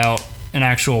actually lay out an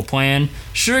actual plan,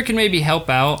 sure, it can maybe help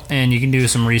out and you can do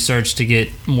some research to get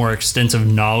more extensive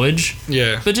knowledge.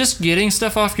 Yeah. But just getting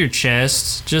stuff off your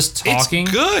chest, just talking.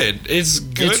 It's good. It's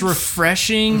good. It's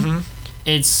refreshing.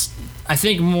 It's, I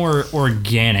think, more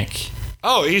organic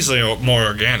Oh, easily more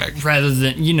organic. rather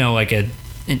than, like an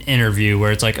interview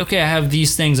where it's like, okay, I have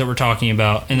these things that we're talking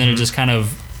about, and then it just kind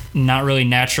of not really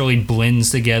naturally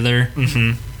blends together.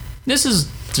 This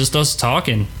is just us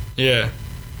talking. Yeah.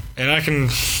 And I can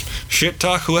shit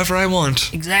talk whoever I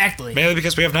want. Exactly. Mainly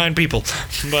because we have 9 people.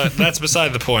 But that's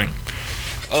beside the point.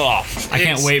 Oh, I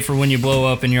can't wait for when you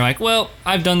blow up and you're like, well,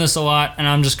 I've done this a lot and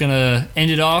I'm just going to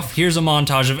end it off. Here's a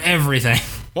montage of everything.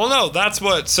 Well, no, that's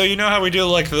what... So you know how we do,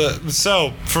 like,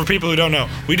 So, for people who don't know,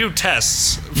 we do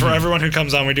tests. For everyone who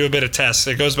comes on, we do a bit of tests.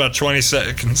 It goes about 20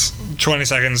 seconds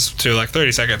to, like,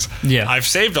 30 seconds. Yeah. I've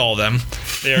saved all of them.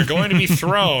 They are going to be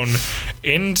thrown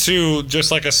into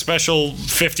just, like, a special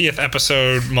 50th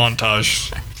episode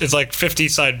montage. It's, like, 50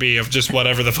 side B of just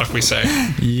whatever the fuck we say.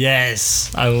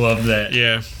 Yes. I love that.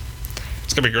 Yeah.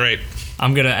 It's going to be great.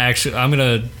 I'm going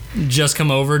to just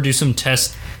come over, do some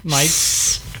test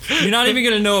mics. You're not even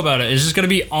going to know about it. It's just going to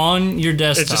be on your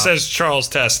desktop. It just says Charles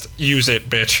Test. Use it,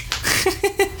 bitch.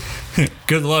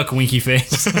 Good luck, winky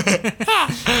face.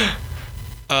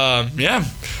 Yeah.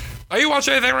 Are you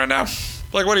watching anything right now?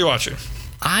 Like, what are you watching?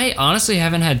 I honestly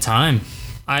haven't had time.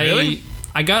 Really?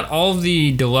 I got all of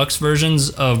the deluxe versions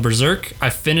of Berserk. I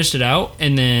finished it out,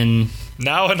 and then...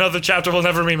 Now another chapter will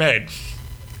never be made.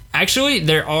 Actually,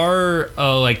 there are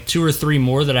like 2 or 3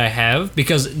 more that I have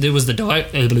because there was the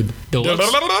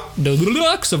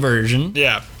deluxe version.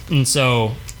 Yeah. And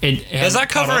so it does that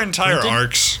cover entire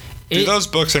arcs? Do those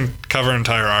books cover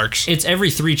entire arcs? It's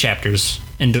every 3 chapters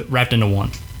and wrapped into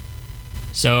one.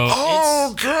 So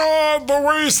God, the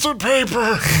wasted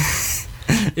paper.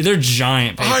 They're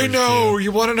giant papers. I know. Too.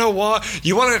 You want to know why?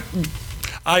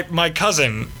 My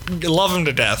cousin, love him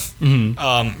to death.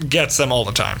 Gets them all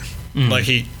the time.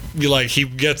 He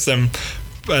gets them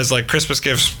as like Christmas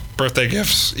gifts, birthday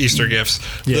gifts, Easter gifts.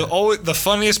 Yeah. The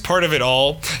funniest part of it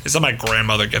all is that my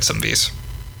grandmother gets him these.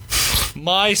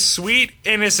 My sweet,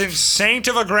 innocent saint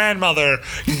of a grandmother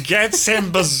gets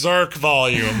him Berserk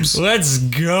volumes. Let's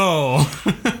go.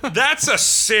 That's a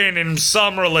sin in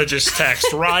some religious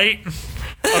text, right?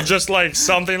 Of just like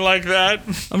something like that.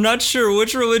 I'm not sure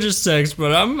which religious text,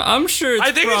 but I'm sure it's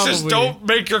I think probably... it's just don't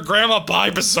make your grandma buy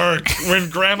Berserk when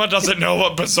grandma doesn't know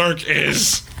what Berserk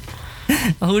is.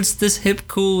 Oh, it's this hip,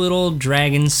 cool little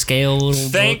dragon scale little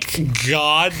Thank book.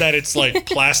 God that it's like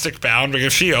plastic bound, because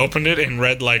if she opened it and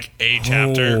read like a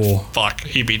chapter, fuck,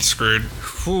 he'd be screwed.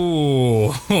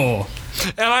 Ooh.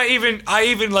 And I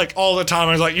even like all the time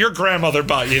I was like, your grandmother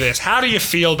bought you this. How do you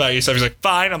feel about yourself? He's like,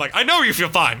 fine. I'm like, I know you feel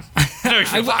fine.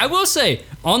 I will say,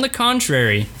 on the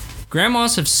contrary,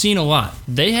 grandmas have seen a lot.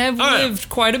 They have lived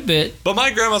quite a bit. But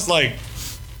my grandma's like,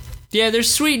 yeah, they're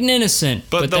sweet and innocent.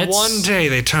 But the one day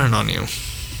they turn on you.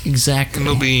 Exactly.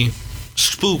 It'll be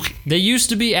spooky. They used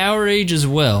to be our age as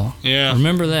well. Yeah.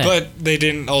 Remember that. But they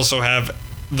didn't also have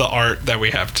the art that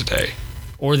we have today.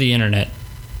 Or the internet.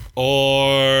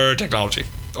 Or technology.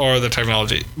 Or the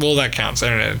technology. Well, that counts.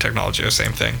 Internet and technology are the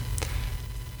same thing.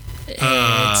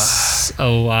 It's a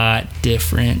lot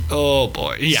different. Oh,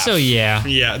 boy. Yeah. So, yeah.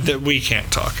 Yeah, we can't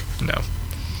talk. No.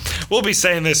 We'll be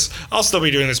saying this. I'll still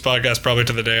be doing this podcast probably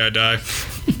to the day I die.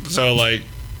 So, like,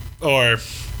 or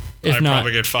If I not,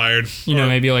 probably get fired. You know,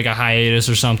 maybe like a hiatus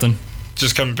or something.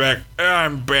 Just coming back.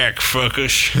 I'm back,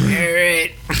 fuckers.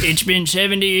 Alright. It's been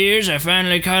 70 years. I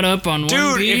finally caught up on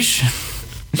One Piece.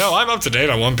 No, I'm up to date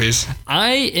on One Piece.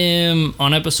 I am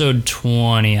on episode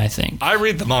 20, I think. I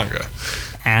read the manga.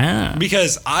 Ah.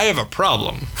 Because I have a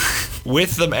problem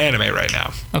with the anime right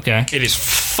now. Okay. It is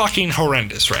fucking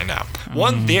horrendous right now.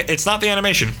 One, it's not the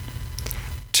animation.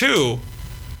 2,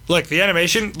 like the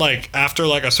animation, like after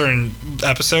like a certain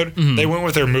episode, they went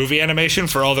with their movie animation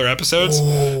for all their episodes.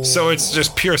 Oh. So it's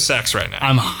just pure sex right now.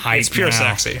 I'm hyped. It's pure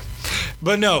sexy.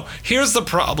 But no, here's the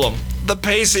problem. The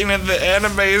pacing of the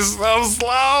anime is so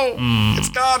slow. It's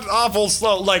god awful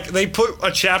slow. Like, they put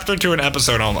a chapter to an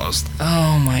episode almost.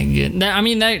 Oh my goodness. I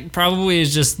mean, that probably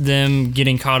is just them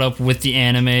getting caught up with the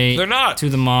anime. They're not. To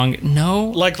the manga. No.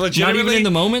 Like, legitimately. Not even in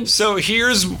the moment? So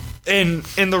here's, in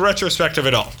the retrospect of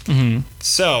it all.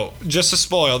 So, just to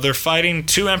spoil, they're fighting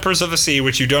 2 Emperors of the Sea,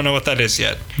 which you don't know what that is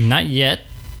yet. Not yet.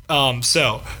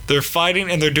 So, they're fighting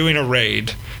and they're doing a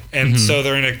raid. And so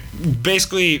they're in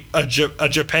basically a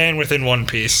Japan within One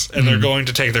Piece, and they're going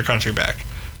to take their country back.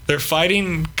 They're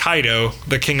fighting Kaido,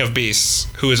 the King of Beasts,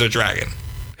 who is a dragon,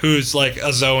 who's like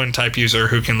a Zoan type user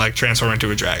who can like transform into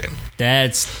a dragon.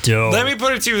 That's dope. Let me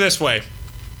put it to you this way.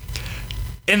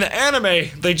 In the anime,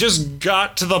 they just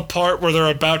got to the part where they're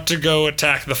about to go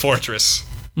attack the fortress.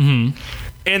 In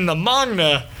the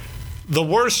manga, the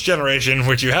worst generation,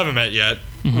 which you haven't met yet,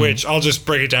 which I'll just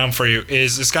break it down for you,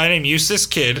 is this guy named Eustace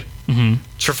Kid,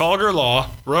 Trafalgar Law,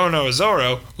 Rono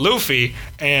Zoro, Luffy,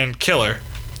 and Killer,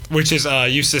 which is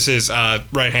Eustace's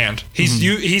right hand. He's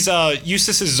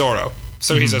Eustace's Zoro,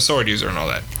 so he's a sword user and all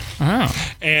that.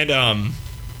 Oh. And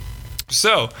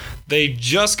so they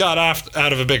just got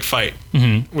out of a big fight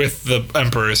with the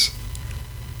Emperors,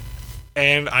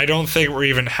 and I don't think we're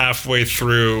even halfway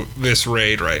through this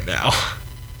raid right now.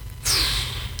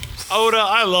 Oda,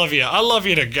 I love you. I love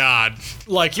you to God.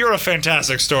 Like, you're a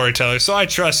fantastic storyteller, so I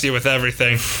trust you with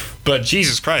everything. But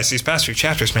Jesus Christ, these past few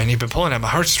chapters, man, you've been pulling at my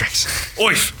heartstrings.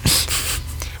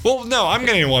 Oif. Well, no, I'm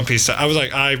getting a One Piece tattoo. I was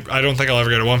like, I don't think I'll ever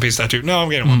get a One Piece tattoo. No, I'm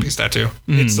getting a One Piece tattoo.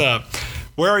 It's,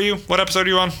 where are you? What episode are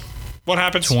you on? What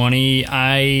happens? 20.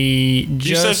 You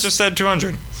just said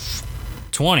 200.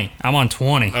 20. I'm on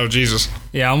 20. Oh, Jesus.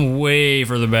 Yeah, I'm way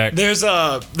further back. There's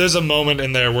a moment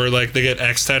in there where like they get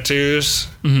X tattoos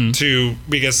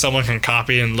because someone can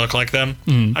copy and look like them.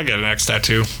 I get an X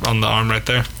tattoo on the arm right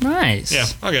there. Nice. Yeah,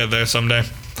 I'll get it there someday.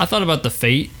 I thought about the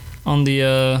fate on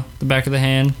the back of the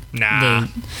hand. Nah.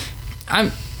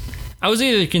 I was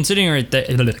either considering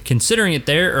it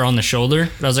there or on the shoulder,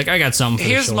 but I was like, I got something for the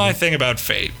Here's shoulder. my thing about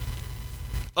fate.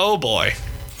 Oh boy.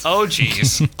 Oh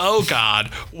geez. Oh God.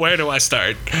 Where do I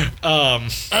start?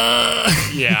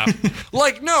 Yeah.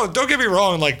 Like, no, don't get me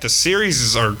wrong. Like, the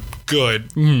series are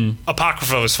good.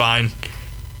 Apocrypha was fine.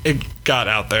 It got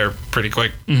out there pretty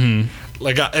quick.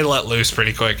 Like, it let loose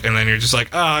pretty quick, and then you're just like,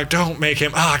 don't make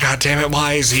him. God damn it,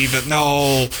 why is he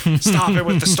no? Stop it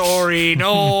with the story.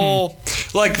 No.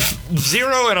 Like,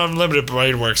 Zero and Unlimited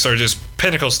Blade Works are just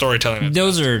pinnacle storytelling.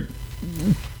 Those are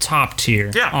top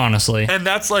tier, honestly. And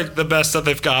that's like the best that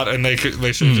they've got, and they should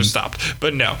have just stopped.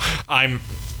 But no,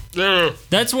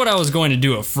 that's what I was going to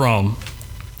do it from.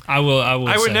 I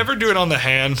would say. Never do it on the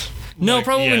hand. No, like,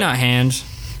 probably not hand.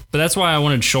 But that's why I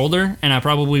wanted shoulder, and I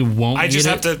probably won't. I just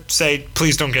have to say,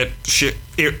 please don't get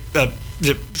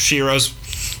Shiro's.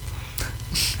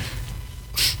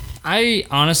 I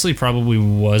honestly probably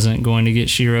wasn't going to get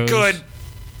Shiro's.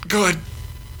 Good.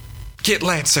 Get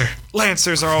Lancer.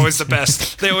 Lancers are always the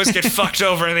best. They always get fucked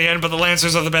over in the end, but the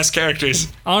Lancers are the best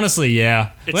characters. Honestly,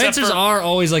 yeah. Lancers are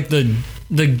always like the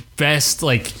best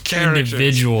like characters.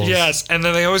 Individuals. Yes, and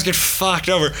then they always get fucked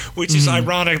over, which is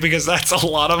ironic because that's a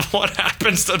lot of what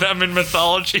happens to them in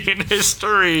mythology and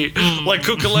history. Like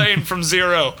Kukulain from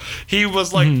Zero. He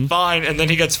was like fine, and then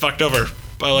he gets fucked over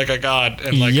by like a god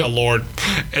and like a lord.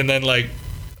 And then like,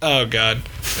 oh god.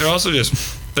 They're also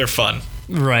they're fun.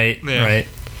 Right, right.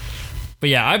 But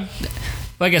yeah,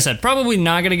 like I said, probably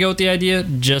not going to go with the idea.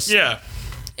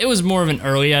 It was more of an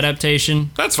early adaptation.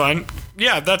 That's fine.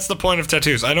 Yeah, that's the point of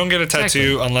tattoos. I don't get a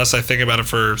tattoo unless I think about it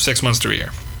for 6 months to a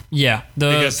year. Yeah.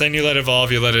 Because then you let it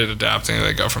evolve, you let it adapt, and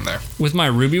they go from there. With my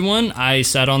Ruby one, I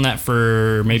sat on that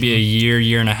for maybe a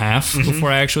year and a half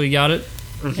before I actually got it.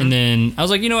 And then I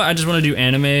was like, you know what? I just want to do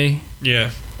anime.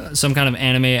 Yeah. Some kind of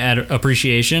anime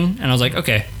appreciation. And I was like,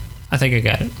 okay, I think I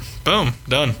got it. Boom.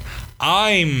 Done.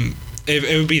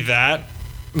 It would be that,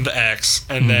 the X,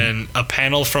 and then a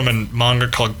panel from a manga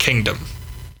called Kingdom.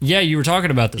 Yeah, you were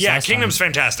talking about this. Yeah, Kingdom's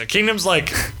fantastic. Kingdom's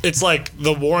like, it's like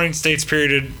the Warring States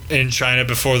period in China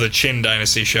before the Qin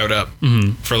dynasty showed up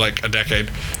for like a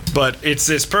decade. But it's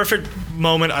this perfect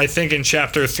moment, I think, in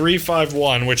chapter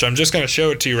 351, which I'm just going to show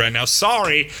it to you right now.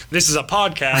 Sorry, this is a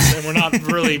podcast, and we're not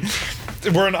really,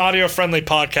 we're an audio-friendly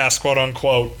podcast, quote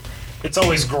unquote. It's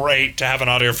always great to have an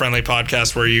audio-friendly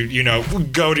podcast where you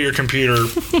go to your computer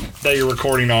that you're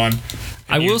recording on.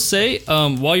 I will say,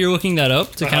 while you're looking that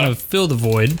up, to kind of fill the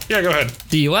void. Yeah, go ahead.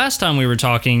 The last time we were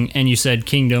talking and you said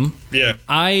Kingdom,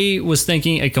 I was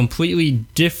thinking a completely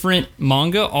different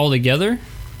manga altogether,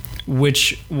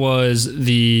 which was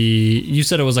you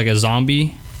said it was like a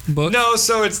zombie book? No,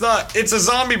 so it's not. It's a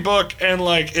zombie book, and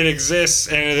like it exists,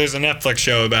 and there's a Netflix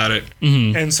show about it.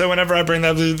 And so whenever I bring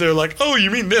that, they're like, "Oh,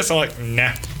 you mean this?" I'm like,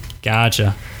 "Nah."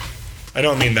 Gotcha. I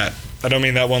don't mean that. I don't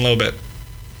mean that one little bit.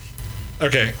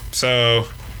 Okay, so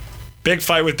big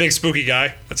fight with Big Spooky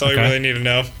Guy. That's all you really need to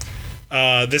know.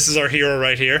 This is our hero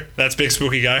right here. That's Big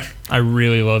Spooky Guy. I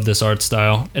really love this art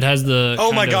style. It has the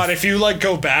oh my god! If you like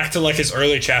go back to like his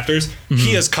early chapters,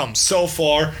 he has come so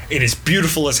far. It is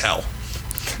beautiful as hell.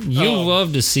 You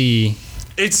love to see.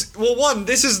 It's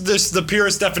this is the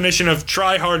purest definition of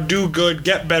try hard, do good,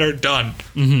 get better, done.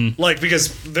 Like,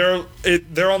 because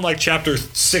they're on like chapter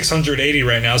 680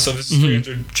 right now, so this is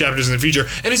 300 chapters in the future,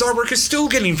 and his artwork is still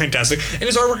getting fantastic, and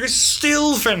his artwork is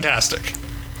still fantastic.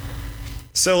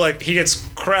 So like he gets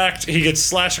cracked, he gets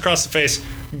slashed across the face,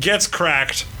 gets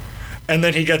cracked, and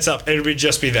then he gets up. It would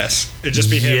just be this. It'd just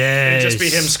be him. It'd just be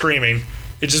him screaming.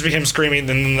 It'd just be him screaming,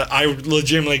 and then I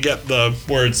legitimately get the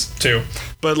words too.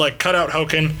 But like, cut out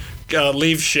Hoken,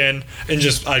 leave Shin, and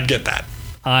I'd get that.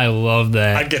 I love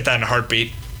that. I'd get that in a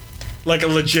heartbeat. Like a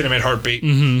legitimate heartbeat.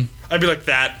 I'd be like,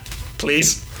 that,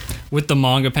 please. With the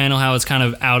manga panel, how it's kind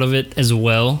of out of it as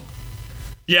well.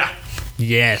 Yeah.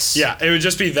 Yes. Yeah, it would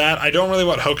just be that. I don't really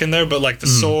want Hoke in there, but like the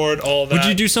sword, all that. Would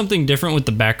you do something different with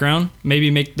the background? Maybe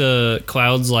make the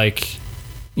clouds like,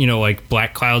 like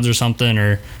black clouds or something,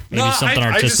 or maybe something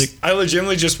artistic? I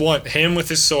legitimately just want him with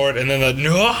his sword, and then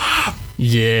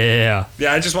Yeah.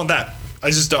 Yeah, I just want that. I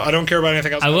don't care about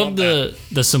anything else. I love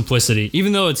the simplicity,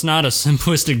 even though it's not a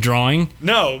simplistic drawing.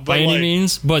 No, but by any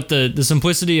means, but the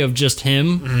simplicity of just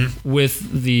him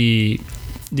with the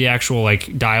actual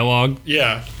like dialogue.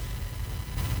 Yeah.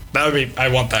 That would be. I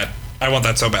want that. I want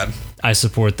that so bad. I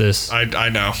support this. I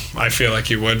know. I feel like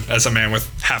you would, as a man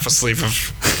with half a sleeve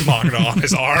of manga on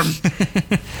his arm.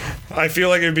 I feel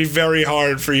like it'd be very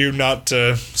hard for you not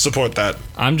to support that.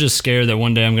 I'm just scared that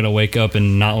one day I'm gonna wake up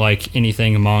and not like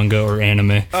anything manga or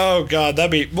anime. Oh God,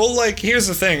 that'd be. Well, like here's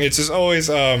the thing. It's just always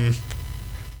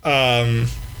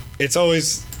it's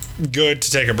always good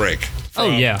to take a break.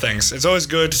 Things. It's always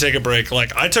good to take a break.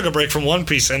 Like I took a break from One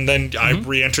Piece and then I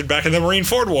re-entered back in the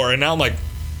Marineford War, and now I'm like,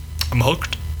 I'm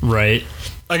hooked. Right.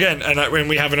 Again, and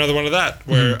we have another one of that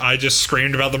where I just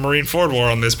screamed about the Marineford War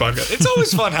on this podcast. It's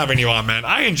always fun having you on, man.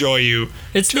 I enjoy you.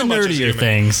 It's the nerdier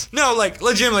things. No, like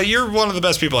legitimately, you're one of the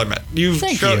best people I've met. You've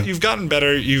gotten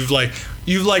better. You've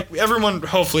everyone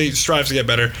hopefully strives to get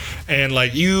better, and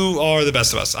like you are the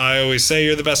best of us. I always say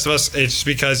you're the best of us. It's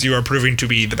because you are proving to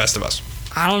be the best of us.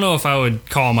 I don't know if I would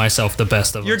call myself the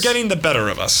best of us. You're getting the better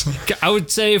of us. I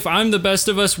would say if I'm the best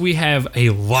of us, we have a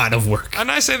lot of work. And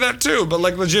I say that too, but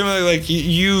like legitimately, like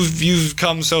you've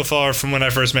come so far from when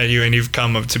I first met you, and you've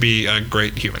come up to be a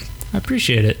great human. I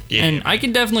appreciate it. Yeah. And I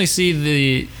can definitely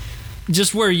see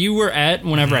just where you were at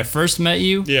whenever I first met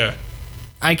you. Yeah.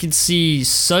 I could see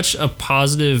such a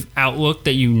positive outlook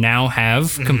that you now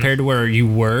have compared to where you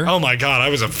were. Oh my God, I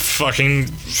was a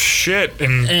fucking shit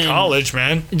in college,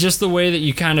 man. Just the way that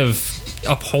you kind of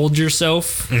uphold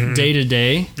yourself day to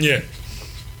day. Yeah.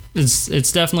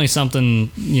 It's definitely something,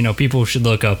 people should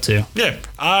look up to. Yeah.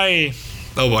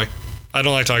 Oh boy. I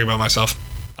don't like talking about myself.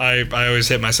 I always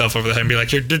hit myself over the head and be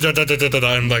like, you're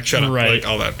I'm like, shut up. Right. Like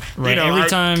all that. Right. Every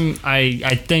time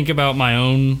I think about my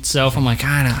own self, I'm like,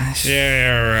 I'm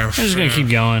just going to keep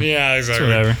going. Yeah, exactly.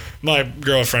 It's whatever. My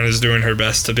girlfriend is doing her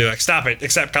best to be like, stop it.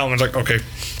 Except Colin's like, okay.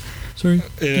 Sorry.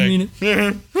 Didn't mean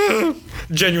it.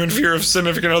 Genuine fear of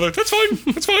significant other. That's fine.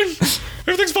 That's fine.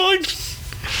 Everything's fine.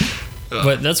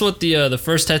 But that's what the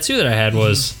first tattoo that I had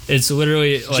was. It's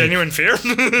literally like genuine fear.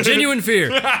 Genuine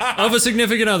fear of a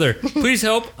significant other. Please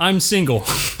help. I'm single.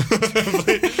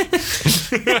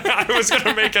 I was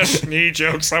gonna make a knee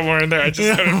joke somewhere in there. I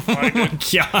just couldn't find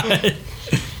it. God.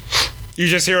 You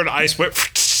just hear an ice whip.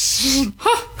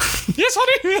 Yes,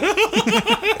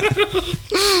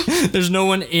 honey. There's no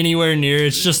one anywhere near.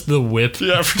 It's just the whip.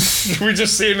 Yeah, we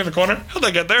just see it in the corner. How'd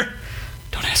they get there?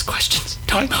 Don't ask questions.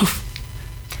 Don't move.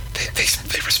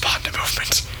 They respond to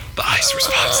movement. The ice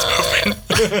responds to movement.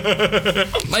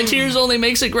 My tears only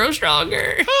makes it grow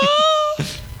stronger.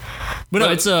 But no,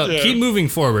 it's keep moving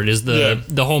forward is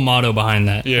the whole motto behind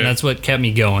that. Yeah. And that's what kept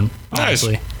me going,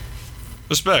 honestly. Nice.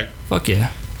 Respect. Fuck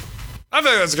yeah. I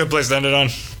think that's a good place to end it on.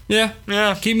 Yeah.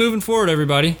 Yeah. Keep moving forward,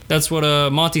 everybody. That's what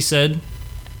Monty said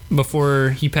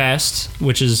before he passed,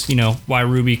 which is, why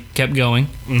Ruby kept going.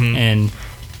 Mm-hmm. And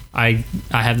I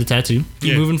have the tattoo.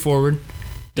 Keep moving forward.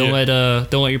 Don't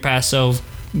let your past self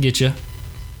get you.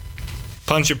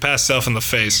 Punch your past self in the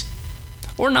face.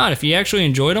 Or not, if you actually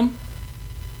enjoyed them.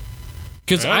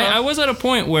 Because I was at a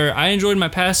point where I enjoyed my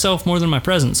past self more than my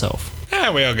present self.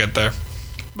 Yeah, we all get there.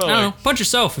 But I don't know. Punch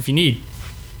yourself if you need.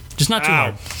 Just not too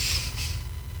hard.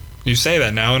 You say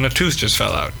that now and a tooth just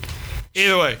fell out.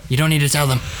 Either way. You don't need to tell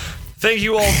them. Thank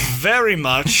you all very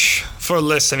much for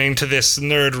listening to this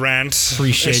nerd rant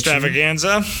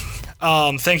extravaganza.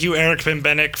 Thank you, Eric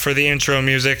Bimbenek, for the intro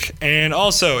music. And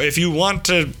also, if you want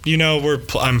to,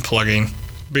 I'm plugging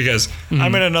because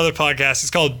I'm in another podcast.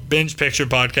 It's called Binge Picture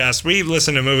Podcast. We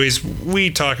listen to movies. We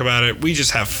talk about it. We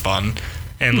just have fun.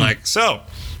 And so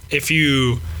if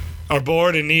you are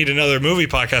bored and need another movie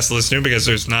podcast to listen to, because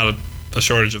there's not a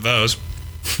shortage of those.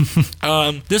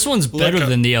 This one's better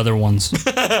than the other ones.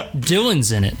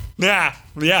 Dylan's in it. Yeah,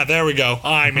 there we go.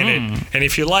 I'm in it. And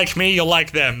if you like me, you'll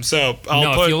like them. So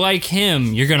if you like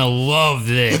him, you're gonna love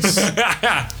this.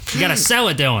 You gotta sell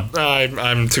it, Dylan.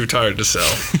 I'm too tired to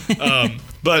sell.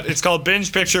 But it's called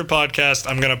Binge Picture Podcast.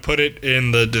 I'm gonna put it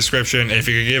in the description. If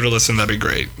you could give it a listen, that'd be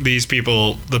great. These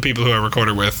people, the people who I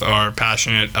recorded with, are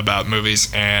passionate about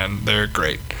movies, and they're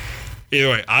great. Either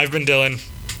way, I've been Dylan.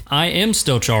 I am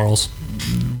still Charles.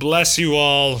 Bless you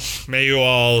all. May you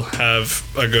all have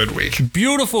a good week.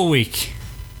 Beautiful week.